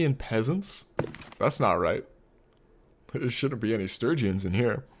Sturgian peasants. That's not right. There shouldn't be any Sturgians in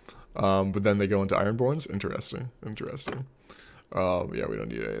here. But then they go into Ironborns. Interesting. Interesting. Yeah, we don't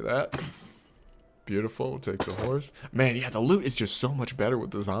need any of that. Beautiful. We'll take the horse. Man, yeah, the loot is just so much better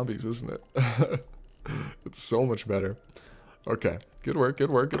with the zombies, isn't it? It's so much better. Okay. Good work,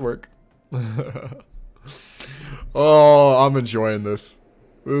 good work, good work. Oh, I'm enjoying this.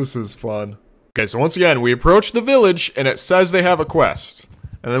 This is fun. Okay, so once again, we approach the village, and it says they have a quest.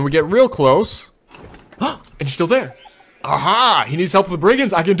 And then we get real close. And he's still there. Aha! He needs help with the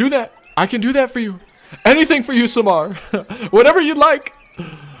brigands. I can do that. I can do that for you. Anything for you, Samar. Whatever you'd like.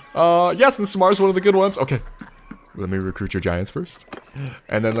 Yes, and Samar's one of the good ones. Okay. Let me recruit your giants first.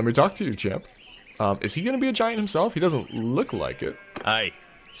 And then let me talk to you, champ. Is he going to be a giant himself? He doesn't look like it. Hey,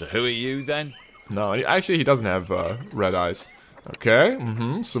 so who are you then? No, actually he doesn't have red eyes. Okay,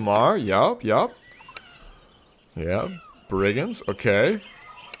 Samar, yup. Yeah, brigands, okay.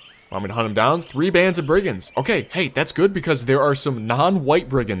 Want me to hunt him down? 3 bands of brigands. Okay, hey, that's good because there are some non-white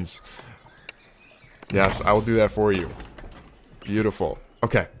brigands. Yes, I will do that for you. Beautiful.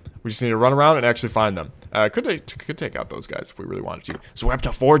 Okay, we just need to run around and actually find them. Could take out those guys if we really wanted to. So we're up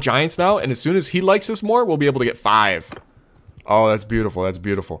to 4 giants now, and as soon as he likes us more, we'll be able to get 5. Oh, that's beautiful. That's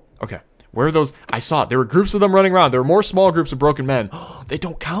beautiful. Okay, where are those? I saw it. There were groups of them running around. There were more small groups of broken men. They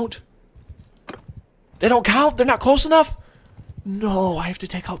don't count. They don't count. They're not close enough. No, I have to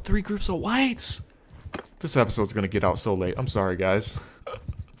take out 3 groups of whites. This episode's gonna get out so late. I'm sorry, guys.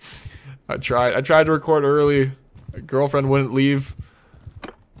 I tried to record early. My girlfriend wouldn't leave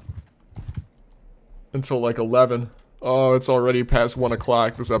until like 11. Oh, it's already past 1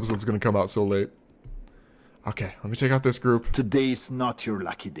 o'clock. This episode's gonna come out so late. Okay, let me take out this group. Today's not your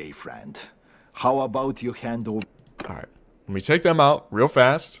lucky day, friend. How about you hand over... Alright, let me take them out real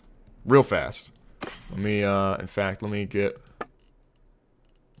fast. Real fast. Let me, in fact, let me get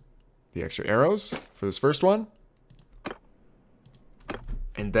the extra arrows for this first one.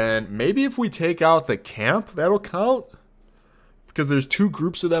 And then maybe if we take out the camp, that'll count. Because there's 2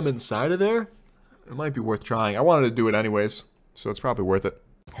 groups of them inside of there. It might be worth trying. I wanted to do it anyways, so it's probably worth it.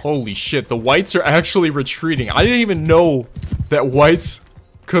 Holy shit, the whites are actually retreating. I didn't even know that whites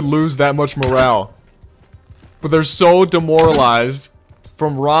could lose that much morale. But they're so demoralized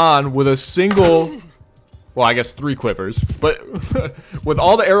from Ron with a single... Well, I guess 3 quivers. But with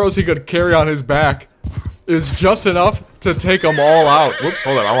all the arrows he could carry on his back is just enough to take them all out. Whoops,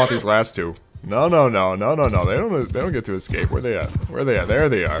 hold on. I want these last 2. No. They don't get to escape. Where they at? Where they at? There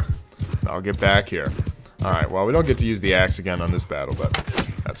they are. I'll get back here. Alright, well, we don't get to use the axe again on this battle, but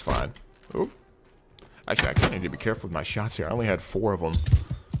that's fine. Oop. Actually, I kind of need to be careful with my shots here. I only had 4 of them.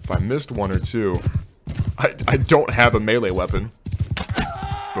 If I missed 1 or 2, I don't have a melee weapon.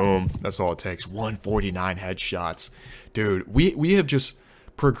 Boom. That's all it takes. 149 headshots. Dude, we have just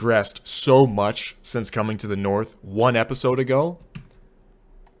progressed so much since coming to the north 1 episode ago.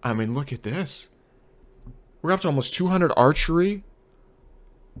 I mean, look at this. We're up to almost 200 archery.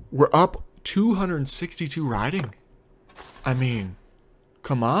 We're up 262 riding. I mean,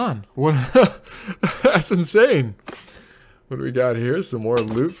 come on. What? That's insane. What do we got here? Some more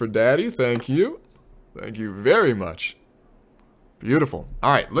loot for Daddy. Thank you. Thank you very much. Beautiful.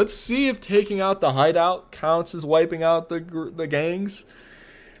 All right, let's see if taking out the hideout counts as wiping out the gangs.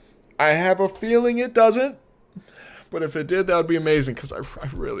 I have a feeling it doesn't. But if it did, that would be amazing, because I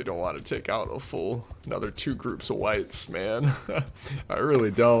really don't want to take out another 2 groups of whites, man. I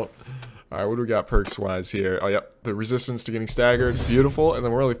really don't. All right, what do we got perks-wise here? Oh, yep, the resistance to getting staggered, beautiful. And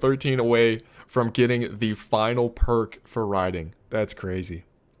then we're only 13 away from getting the final perk for riding. That's crazy.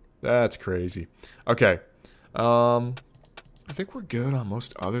 That's crazy. Okay, I think we're good on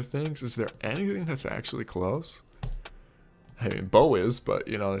most other things. Is there anything that's actually close? I mean, bow is, but,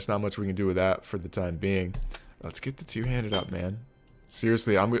 you know, there's not much we can do with that for the time being. Let's get the 2-handed up, man.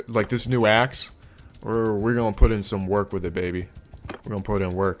 Seriously, I'm like this new axe. We're gonna put in some work with it, baby. We're gonna put in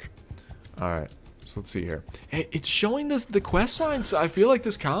work. All right, so let's see here. Hey, it's showing the quest sign, so I feel like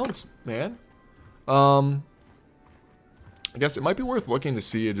this counts, man. I guess it might be worth looking to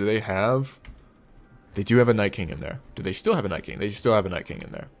see. Do they have? They do have a Night King in there. Do they still have a Night King? They still have a Night King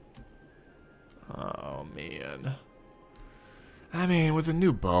in there. Oh man. I mean, with a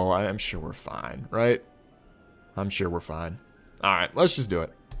new bow, I'm sure we're fine, right? I'm sure we're fine. Alright, let's just do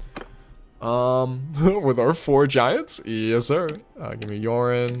it. With our 4 giants? Yes, sir. Give me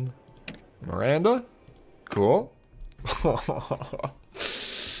Yorin. Miranda. Cool.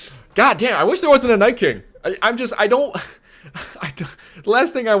 God damn, I wish there wasn't a Night King. I don't... the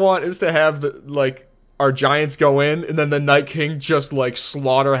last thing I want is to have, our giants go in, and then the Night King just,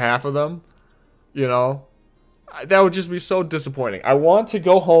 slaughter half of them. You know? That would just be so disappointing. I want to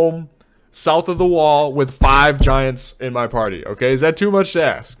go home south of the wall with 5 giants in my party, okay? Is that too much to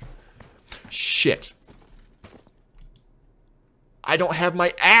ask? Shit. I don't have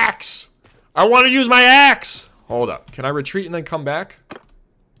my axe! I want to use my axe! Hold up. Can I retreat and then come back?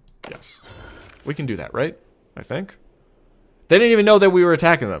 Yes. We can do that, right? I think. They didn't even know that we were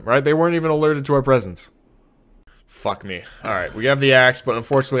attacking them, right? They weren't even alerted to our presence. Fuck me. Alright, we have the axe, but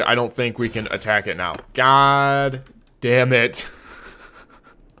unfortunately I don't think we can attack it now. God damn it.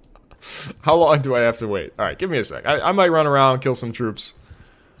 How long do I have to wait? Alright, give me a sec. I might run around, kill some troops,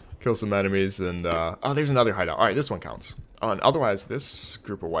 kill some enemies, and, oh, there's another hideout. Alright, this one counts. Oh, and otherwise, this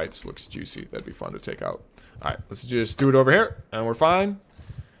group of whites looks juicy. That'd be fun to take out. Alright, let's just do it over here, and we're fine.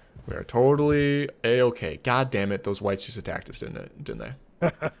 We are totally A-okay. God damn it, those whites just attacked us, didn't they?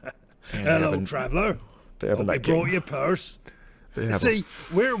 Hello, traveller. They have a Night King. I brought King. your purse. They have See,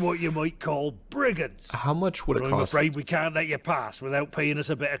 we're what you might call brigands. How much would it I'm cost? afraid we can't let you pass without paying us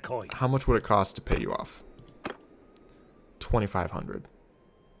a bit of coin. How much would it cost to pay you off? 2,500.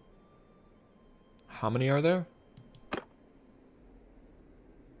 How many are there?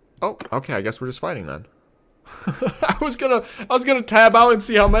 Oh, okay. I guess we're just fighting then. I was gonna tab out and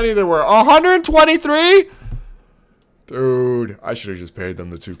see how many there were. 123? Dude, I should have just paid them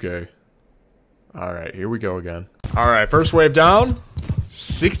the 2K. All right, here we go again. All right, first wave down.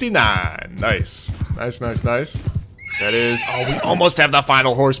 69. Nice. Nice. That is... Oh, we almost have the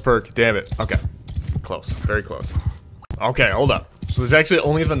final horse perk. Damn it. Okay. Close. Very close. Okay, hold up. So there's actually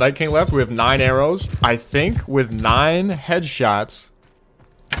only the Night King left. We have 9 arrows. I think with 9 headshots,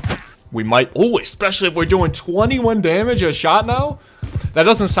 we might... Oh, especially if we're doing 21 damage a shot now. That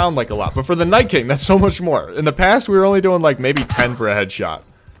doesn't sound like a lot, but for the Night King, that's so much more. In the past, we were only doing like maybe 10 for a headshot.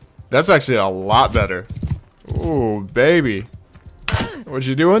 That's actually a lot better. Ooh, baby. What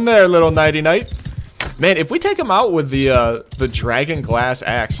you doing there, little nighty night? Man, if we take him out with the Dragonglass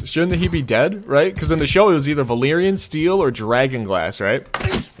axe, shouldn't he be dead, right? Because in the show, it was either Valyrian steel or Dragonglass, right?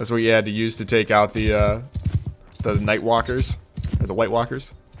 That's what you had to use to take out the Night Walkers, or the White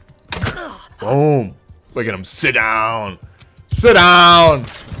Walkers. Boom. Look at him. Sit down. Sit down.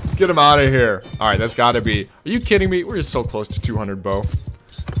 Get him out of here. All right, that's got to be... Are you kidding me? We're just so close to 200 bow.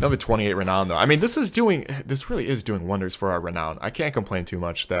 Another 28 renown, though. I mean, this really is doing wonders for our renown. I can't complain too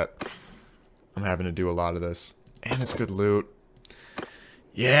much that I'm having to do a lot of this. And it's good loot.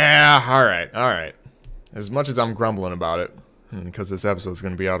 Yeah, all right, all right. As much as I'm grumbling about it, because this episode is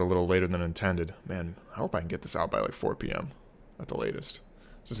going to be out a little later than intended. Man, I hope I can get this out by like 4 p.m. at the latest.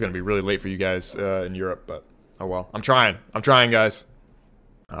 It's just going to be really late for you guys in Europe, but oh well. I'm trying, guys.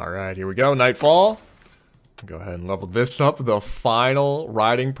 All right, here we go. Nightfall. Go ahead and level this up. The final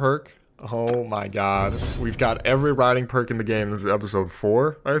riding perk. Oh my god. We've got every riding perk in the game. This is episode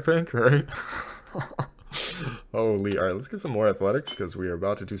 4, I think, right? Holy. All right, let's get some more athletics because we are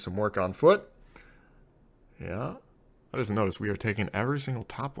about to do some work on foot. Yeah. I just noticed we are taking every single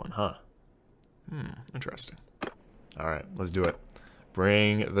top one, huh? Interesting. All right, let's do it.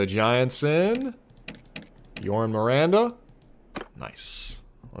 Bring the giants in. Yorn Miranda. Nice.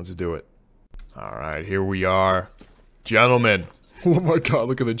 Let's do it. All right, here we are. Gentlemen. Oh my god,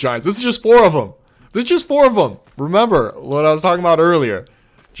 look at the giants. This is just 4 of them. This is just 4 of them. Remember what I was talking about earlier.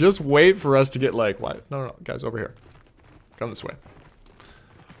 Just wait for us to get like, what? No, guys, over here. Come this way.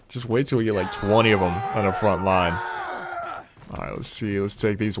 Just wait till we get like 20 of them on the front line. All right, let's see. Let's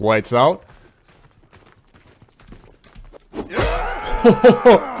take these whites out.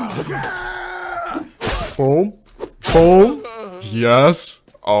 Boom. Boom. Yes.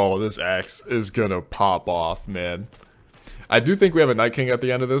 Oh, this axe is gonna pop off, man. I do think we have a Night King at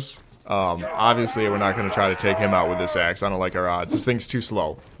the end of this. Obviously, we're not gonna try to take him out with this axe. I don't like our odds. This thing's too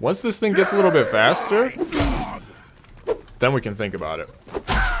slow. Once this thing gets a little bit faster, then we can think about it.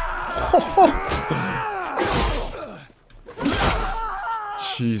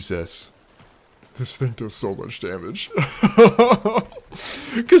 Jesus. This thing does so much damage.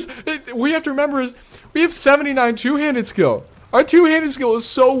 Because we have to remember is we have 79 two-handed skill. Our two-handed skill is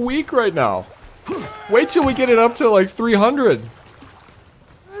so weak right now. Wait till we get it up to like 300.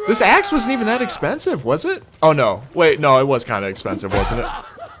 This axe wasn't even that expensive, was it? Oh no. Wait, no, it was kind of expensive, wasn't it?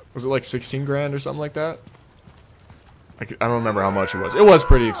 Was it like 16 grand or something like that? I don't remember how much it was. It was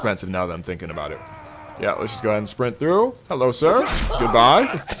pretty expensive now that I'm thinking about it. Yeah, let's just go ahead and sprint through. Hello, sir.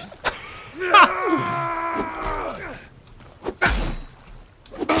 Goodbye.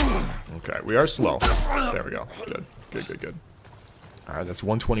 Okay, we are slow. There we go. Good. Good, good, good. Alright, that's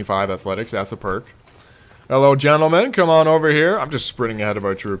 125 athletics. That's a perk. Hello, gentlemen. Come on over here. I'm just sprinting ahead of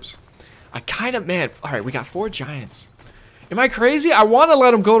our troops. I kind of, man. Alright, we got 4 giants. Am I crazy? I want to let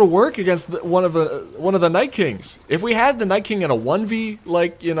them go to work against one of the Night Kings. If we had the Night King in a 1v,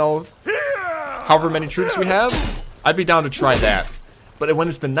 like, you know, however many troops we have, I'd be down to try that. But when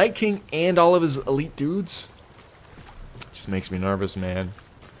it's the Night King and all of his elite dudes, it just makes me nervous, man.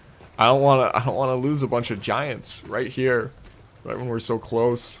 I don't want to lose a bunch of giants right here, right when we're so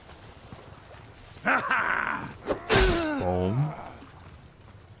close. Boom.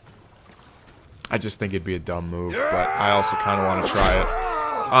 I just think it'd be a dumb move, but I also kind of want to try it.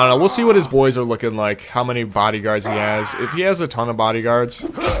 I don't know. We'll see what his boys are looking like, how many bodyguards he has. If he has a ton of bodyguards,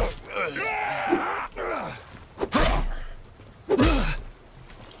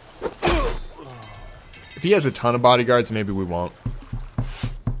 maybe we won't.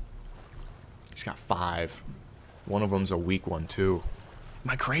 He's got 5. One of them's a weak one, too.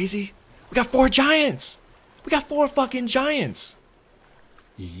 Am I crazy? We got 4 giants! We got 4 fucking giants!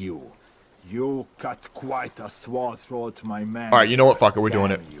 You cut quite a swath throat, my man. Alright, you know what? Fuck it, we're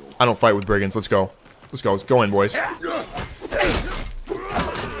doing it. I don't fight with brigands. Let's go. Let's go. Go in, boys. Where'd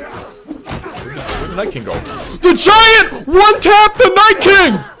the Night King go? The giant one-tapped the Night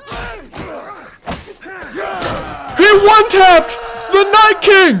King! He one-tapped the Night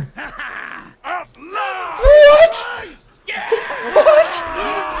King! What? What?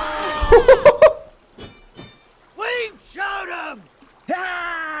 We showed him!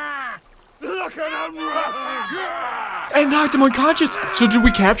 Look at him run! And knocked him unconscious. So did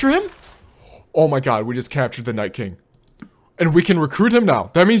we capture him? Oh my god, we just captured the Night King. And we can recruit him now.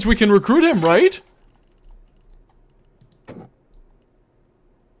 That means we can recruit him, right?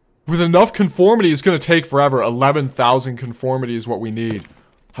 With enough conformity, it's going to take forever. 11,000 conformity is what we need.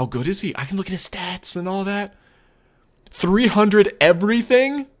 How good is he? I can look at his stats and all that. 300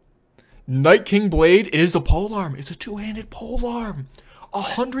 everything. Night King Blade. It is the polearm. It's a two-handed polearm.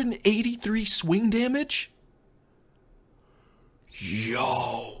 183 swing damage.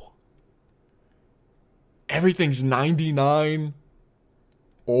 Yo. Everything's 99.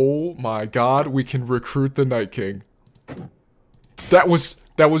 Oh my god, we can recruit the Night King. That was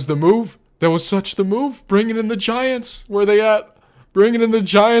the move. That was such the move. Bringing in the Giants. Where are they at? Bringing in the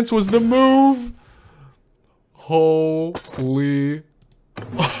Giants was the move. Holy.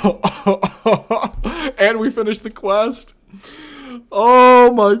 And we finished the quest.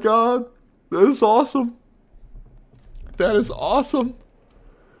 Oh my god. That is awesome. That is awesome.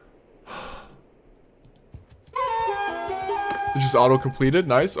 It's just auto-completed.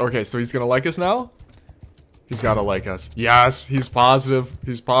 Nice. Okay, so he's gonna like us now? He's gotta like us. Yes, he's positive.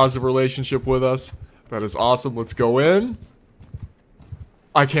 He's positive relationship with us. That is awesome. Let's go in.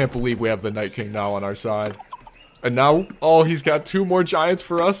 I can't believe we have the Night King now on our side. And now, oh, he's got 2 more Giants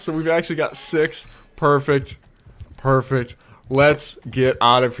for us, so we've actually got 6. Perfect. Perfect. Let's get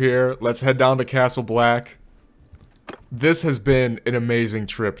out of here. Let's head down to Castle Black. This has been an amazing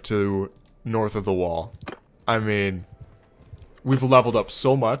trip to North of the Wall. I mean, we've leveled up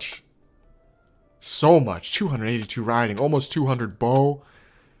so much. So much. 282 riding, almost 200 bow.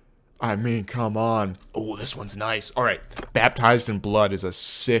 I mean, come on. Oh, this one's nice. All right. Baptized in Blood is a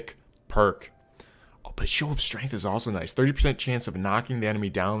sick perk. Oh, but Show of Strength is also nice. 30% chance of knocking the enemy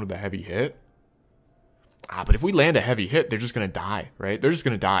down with a heavy hit. Ah, but if we land a heavy hit, they're just going to die, right? They're just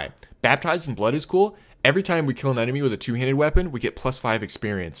going to die. Baptized in Blood is cool. Every time we kill an enemy with a two-handed weapon, we get +5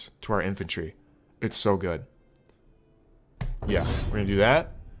 experience to our infantry. It's so good. Yeah, we're going to do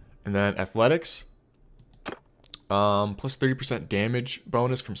that. And then Athletics. Plus 30% damage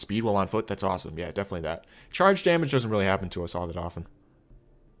bonus from speed while on foot. That's awesome. Yeah, definitely that. Charge damage doesn't really happen to us all that often.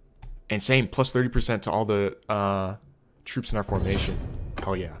 And same, plus 30% to all the troops in our formation.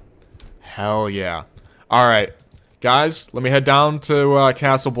 Hell yeah. Hell yeah. Alright, guys, let me head down to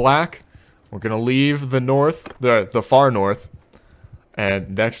Castle Black. We're going to leave the north, the far north.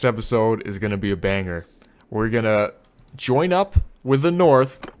 And next episode is going to be a banger. We're going to join up with the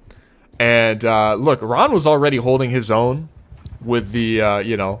north. And, look, Ron was already holding his own with the,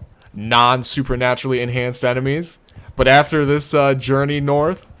 you know, non-supernaturally enhanced enemies. But after this journey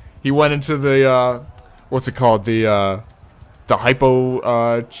north, he went into the, what's it called? The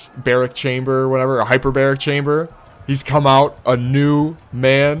hypo-barrack chamber or whatever, a hyperbaric chamber. He's come out a new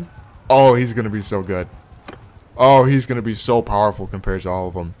man. Oh, he's going to be so good. Oh, he's going to be so powerful compared to all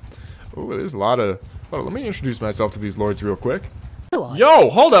of them. Oh, there's a lot of... Oh, let me introduce myself to these lords real quick. Yo,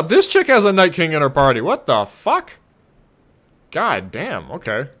 hold up. This chick has a Night King in her party. What the fuck? God damn.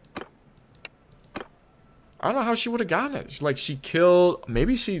 Okay. I don't know how she would have gotten it. Like, she killed...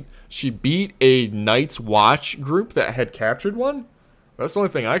 Maybe she beat a Night's Watch group that had captured one? That's the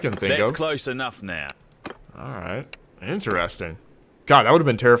only thing I can think of. That's close enough now. Alright. Interesting. God, that would have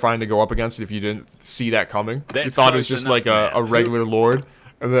been terrifying to go up against if you didn't see that coming. You thought it was just like a regular lord.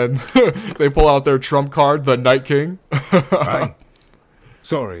 And then they pull out their trump card, the Night King. Hi.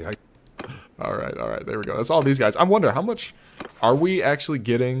 Sorry, Alright, there we go. That's all these guys. I wonder, how much are we actually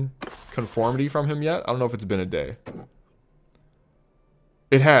getting conformity from him yet? I don't know if it's been a day.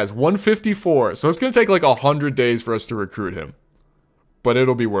 It has 154, so it's gonna take like 100 days for us to recruit him, but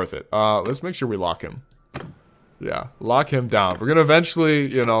it'll be worth it. Let's make sure we lock him. Yeah, lock him down. We're gonna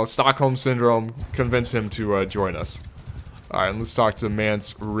eventually, you know, Stockholm Syndrome, convince him to join us. All right, let's talk to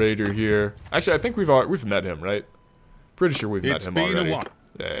Mance Raider here. Actually, I think we've met him, right? Pretty sure we've met him already.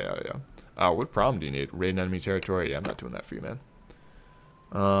 Yeah. What problem do you need? Raid enemy territory? Yeah, I'm not doing that for you, man.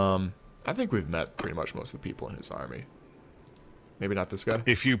 I think we've met pretty much most of the people in his army. Maybe not this guy.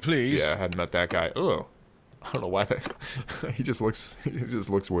 if you please. Yeah, I hadn't met that guy. Oh, I don't know why that. he just looks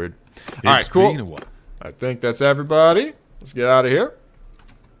weird. All right, cool. I think that's everybody. Let's get out of here.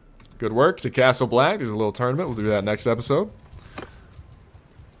 Good work to Castle Black. There's a little tournament. We'll do that next episode.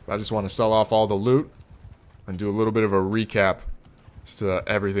 I just want to sell off all the loot and do a little bit of a recap as to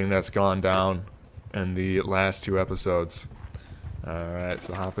everything that's gone down in the last 2 episodes. Alright,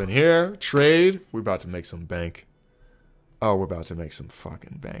 so hop in here. Trade. We're about to make some bank. Oh, we're about to make some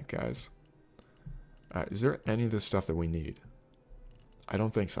fucking bank, guys. Alright, is there any of this stuff that we need? I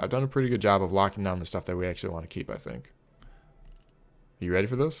don't think so. I've done a pretty good job of locking down the stuff that we actually want to keep, I think. Are you ready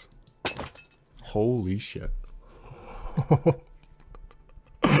for this? Holy shit.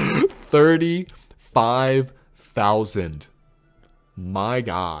 35,000. My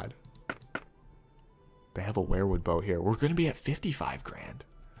god. They have a werewood bow here. We're going to be at 55 grand.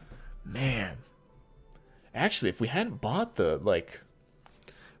 Man. Actually, if we hadn't bought the, like,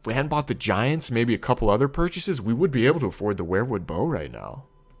 If we hadn't bought the giants, maybe a couple other purchases, we would be able to afford the werewood bow right now.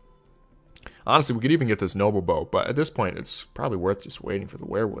 Honestly, we could even get this noble bow, but at this point, it's probably worth just waiting for the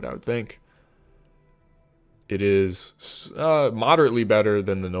werewood, I would think. It is moderately better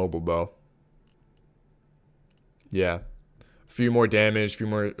than the noble bow. Yeah. A few more damage, a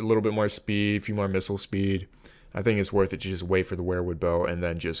little bit more speed, a few more missile speed. I think it's worth it to just wait for the werewood bow and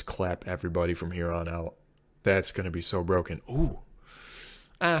then just clap everybody from here on out. That's going to be so broken. Ooh.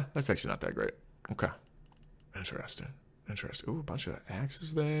 That's actually not that great. Okay. Interesting. Ooh, a bunch of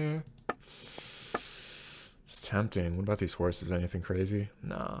axes there. It's tempting. What about these horses? Anything crazy?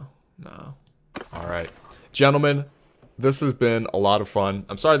 No. All right. Gentlemen, this has been a lot of fun.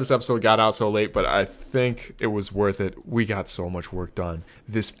 I'm sorry this episode got out so late, but I think it was worth it. We got so much work done.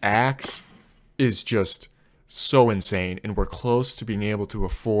 This axe is just so insane, and we're close to being able to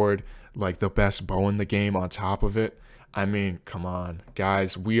afford like the best bow in the game on top of it. I mean, come on,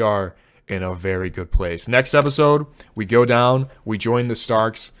 guys. We are in a very good place. Next episode, we go down, we join the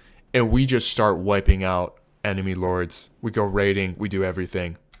Starks, and we just start wiping out enemy lords. We go raiding, we do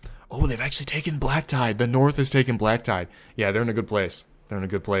everything. Oh, they've actually taken Blacktide. The North has taken Blacktide. Yeah, they're in a good place.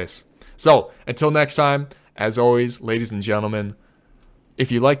 So, until next time, as always, ladies and gentlemen,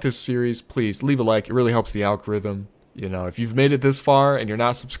 if you like this series, please leave a like. It really helps the algorithm. You know, if you've made it this far and you're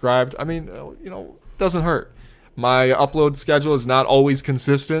not subscribed, I mean, you know, it doesn't hurt. My upload schedule is not always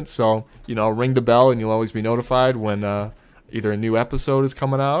consistent, so, you know, ring the bell and you'll always be notified when either a new episode is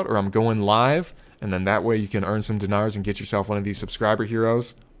coming out or I'm going live. And then that way you can earn some dinars and get yourself one of these subscriber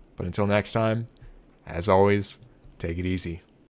heroes. But until next time, as always, take it easy.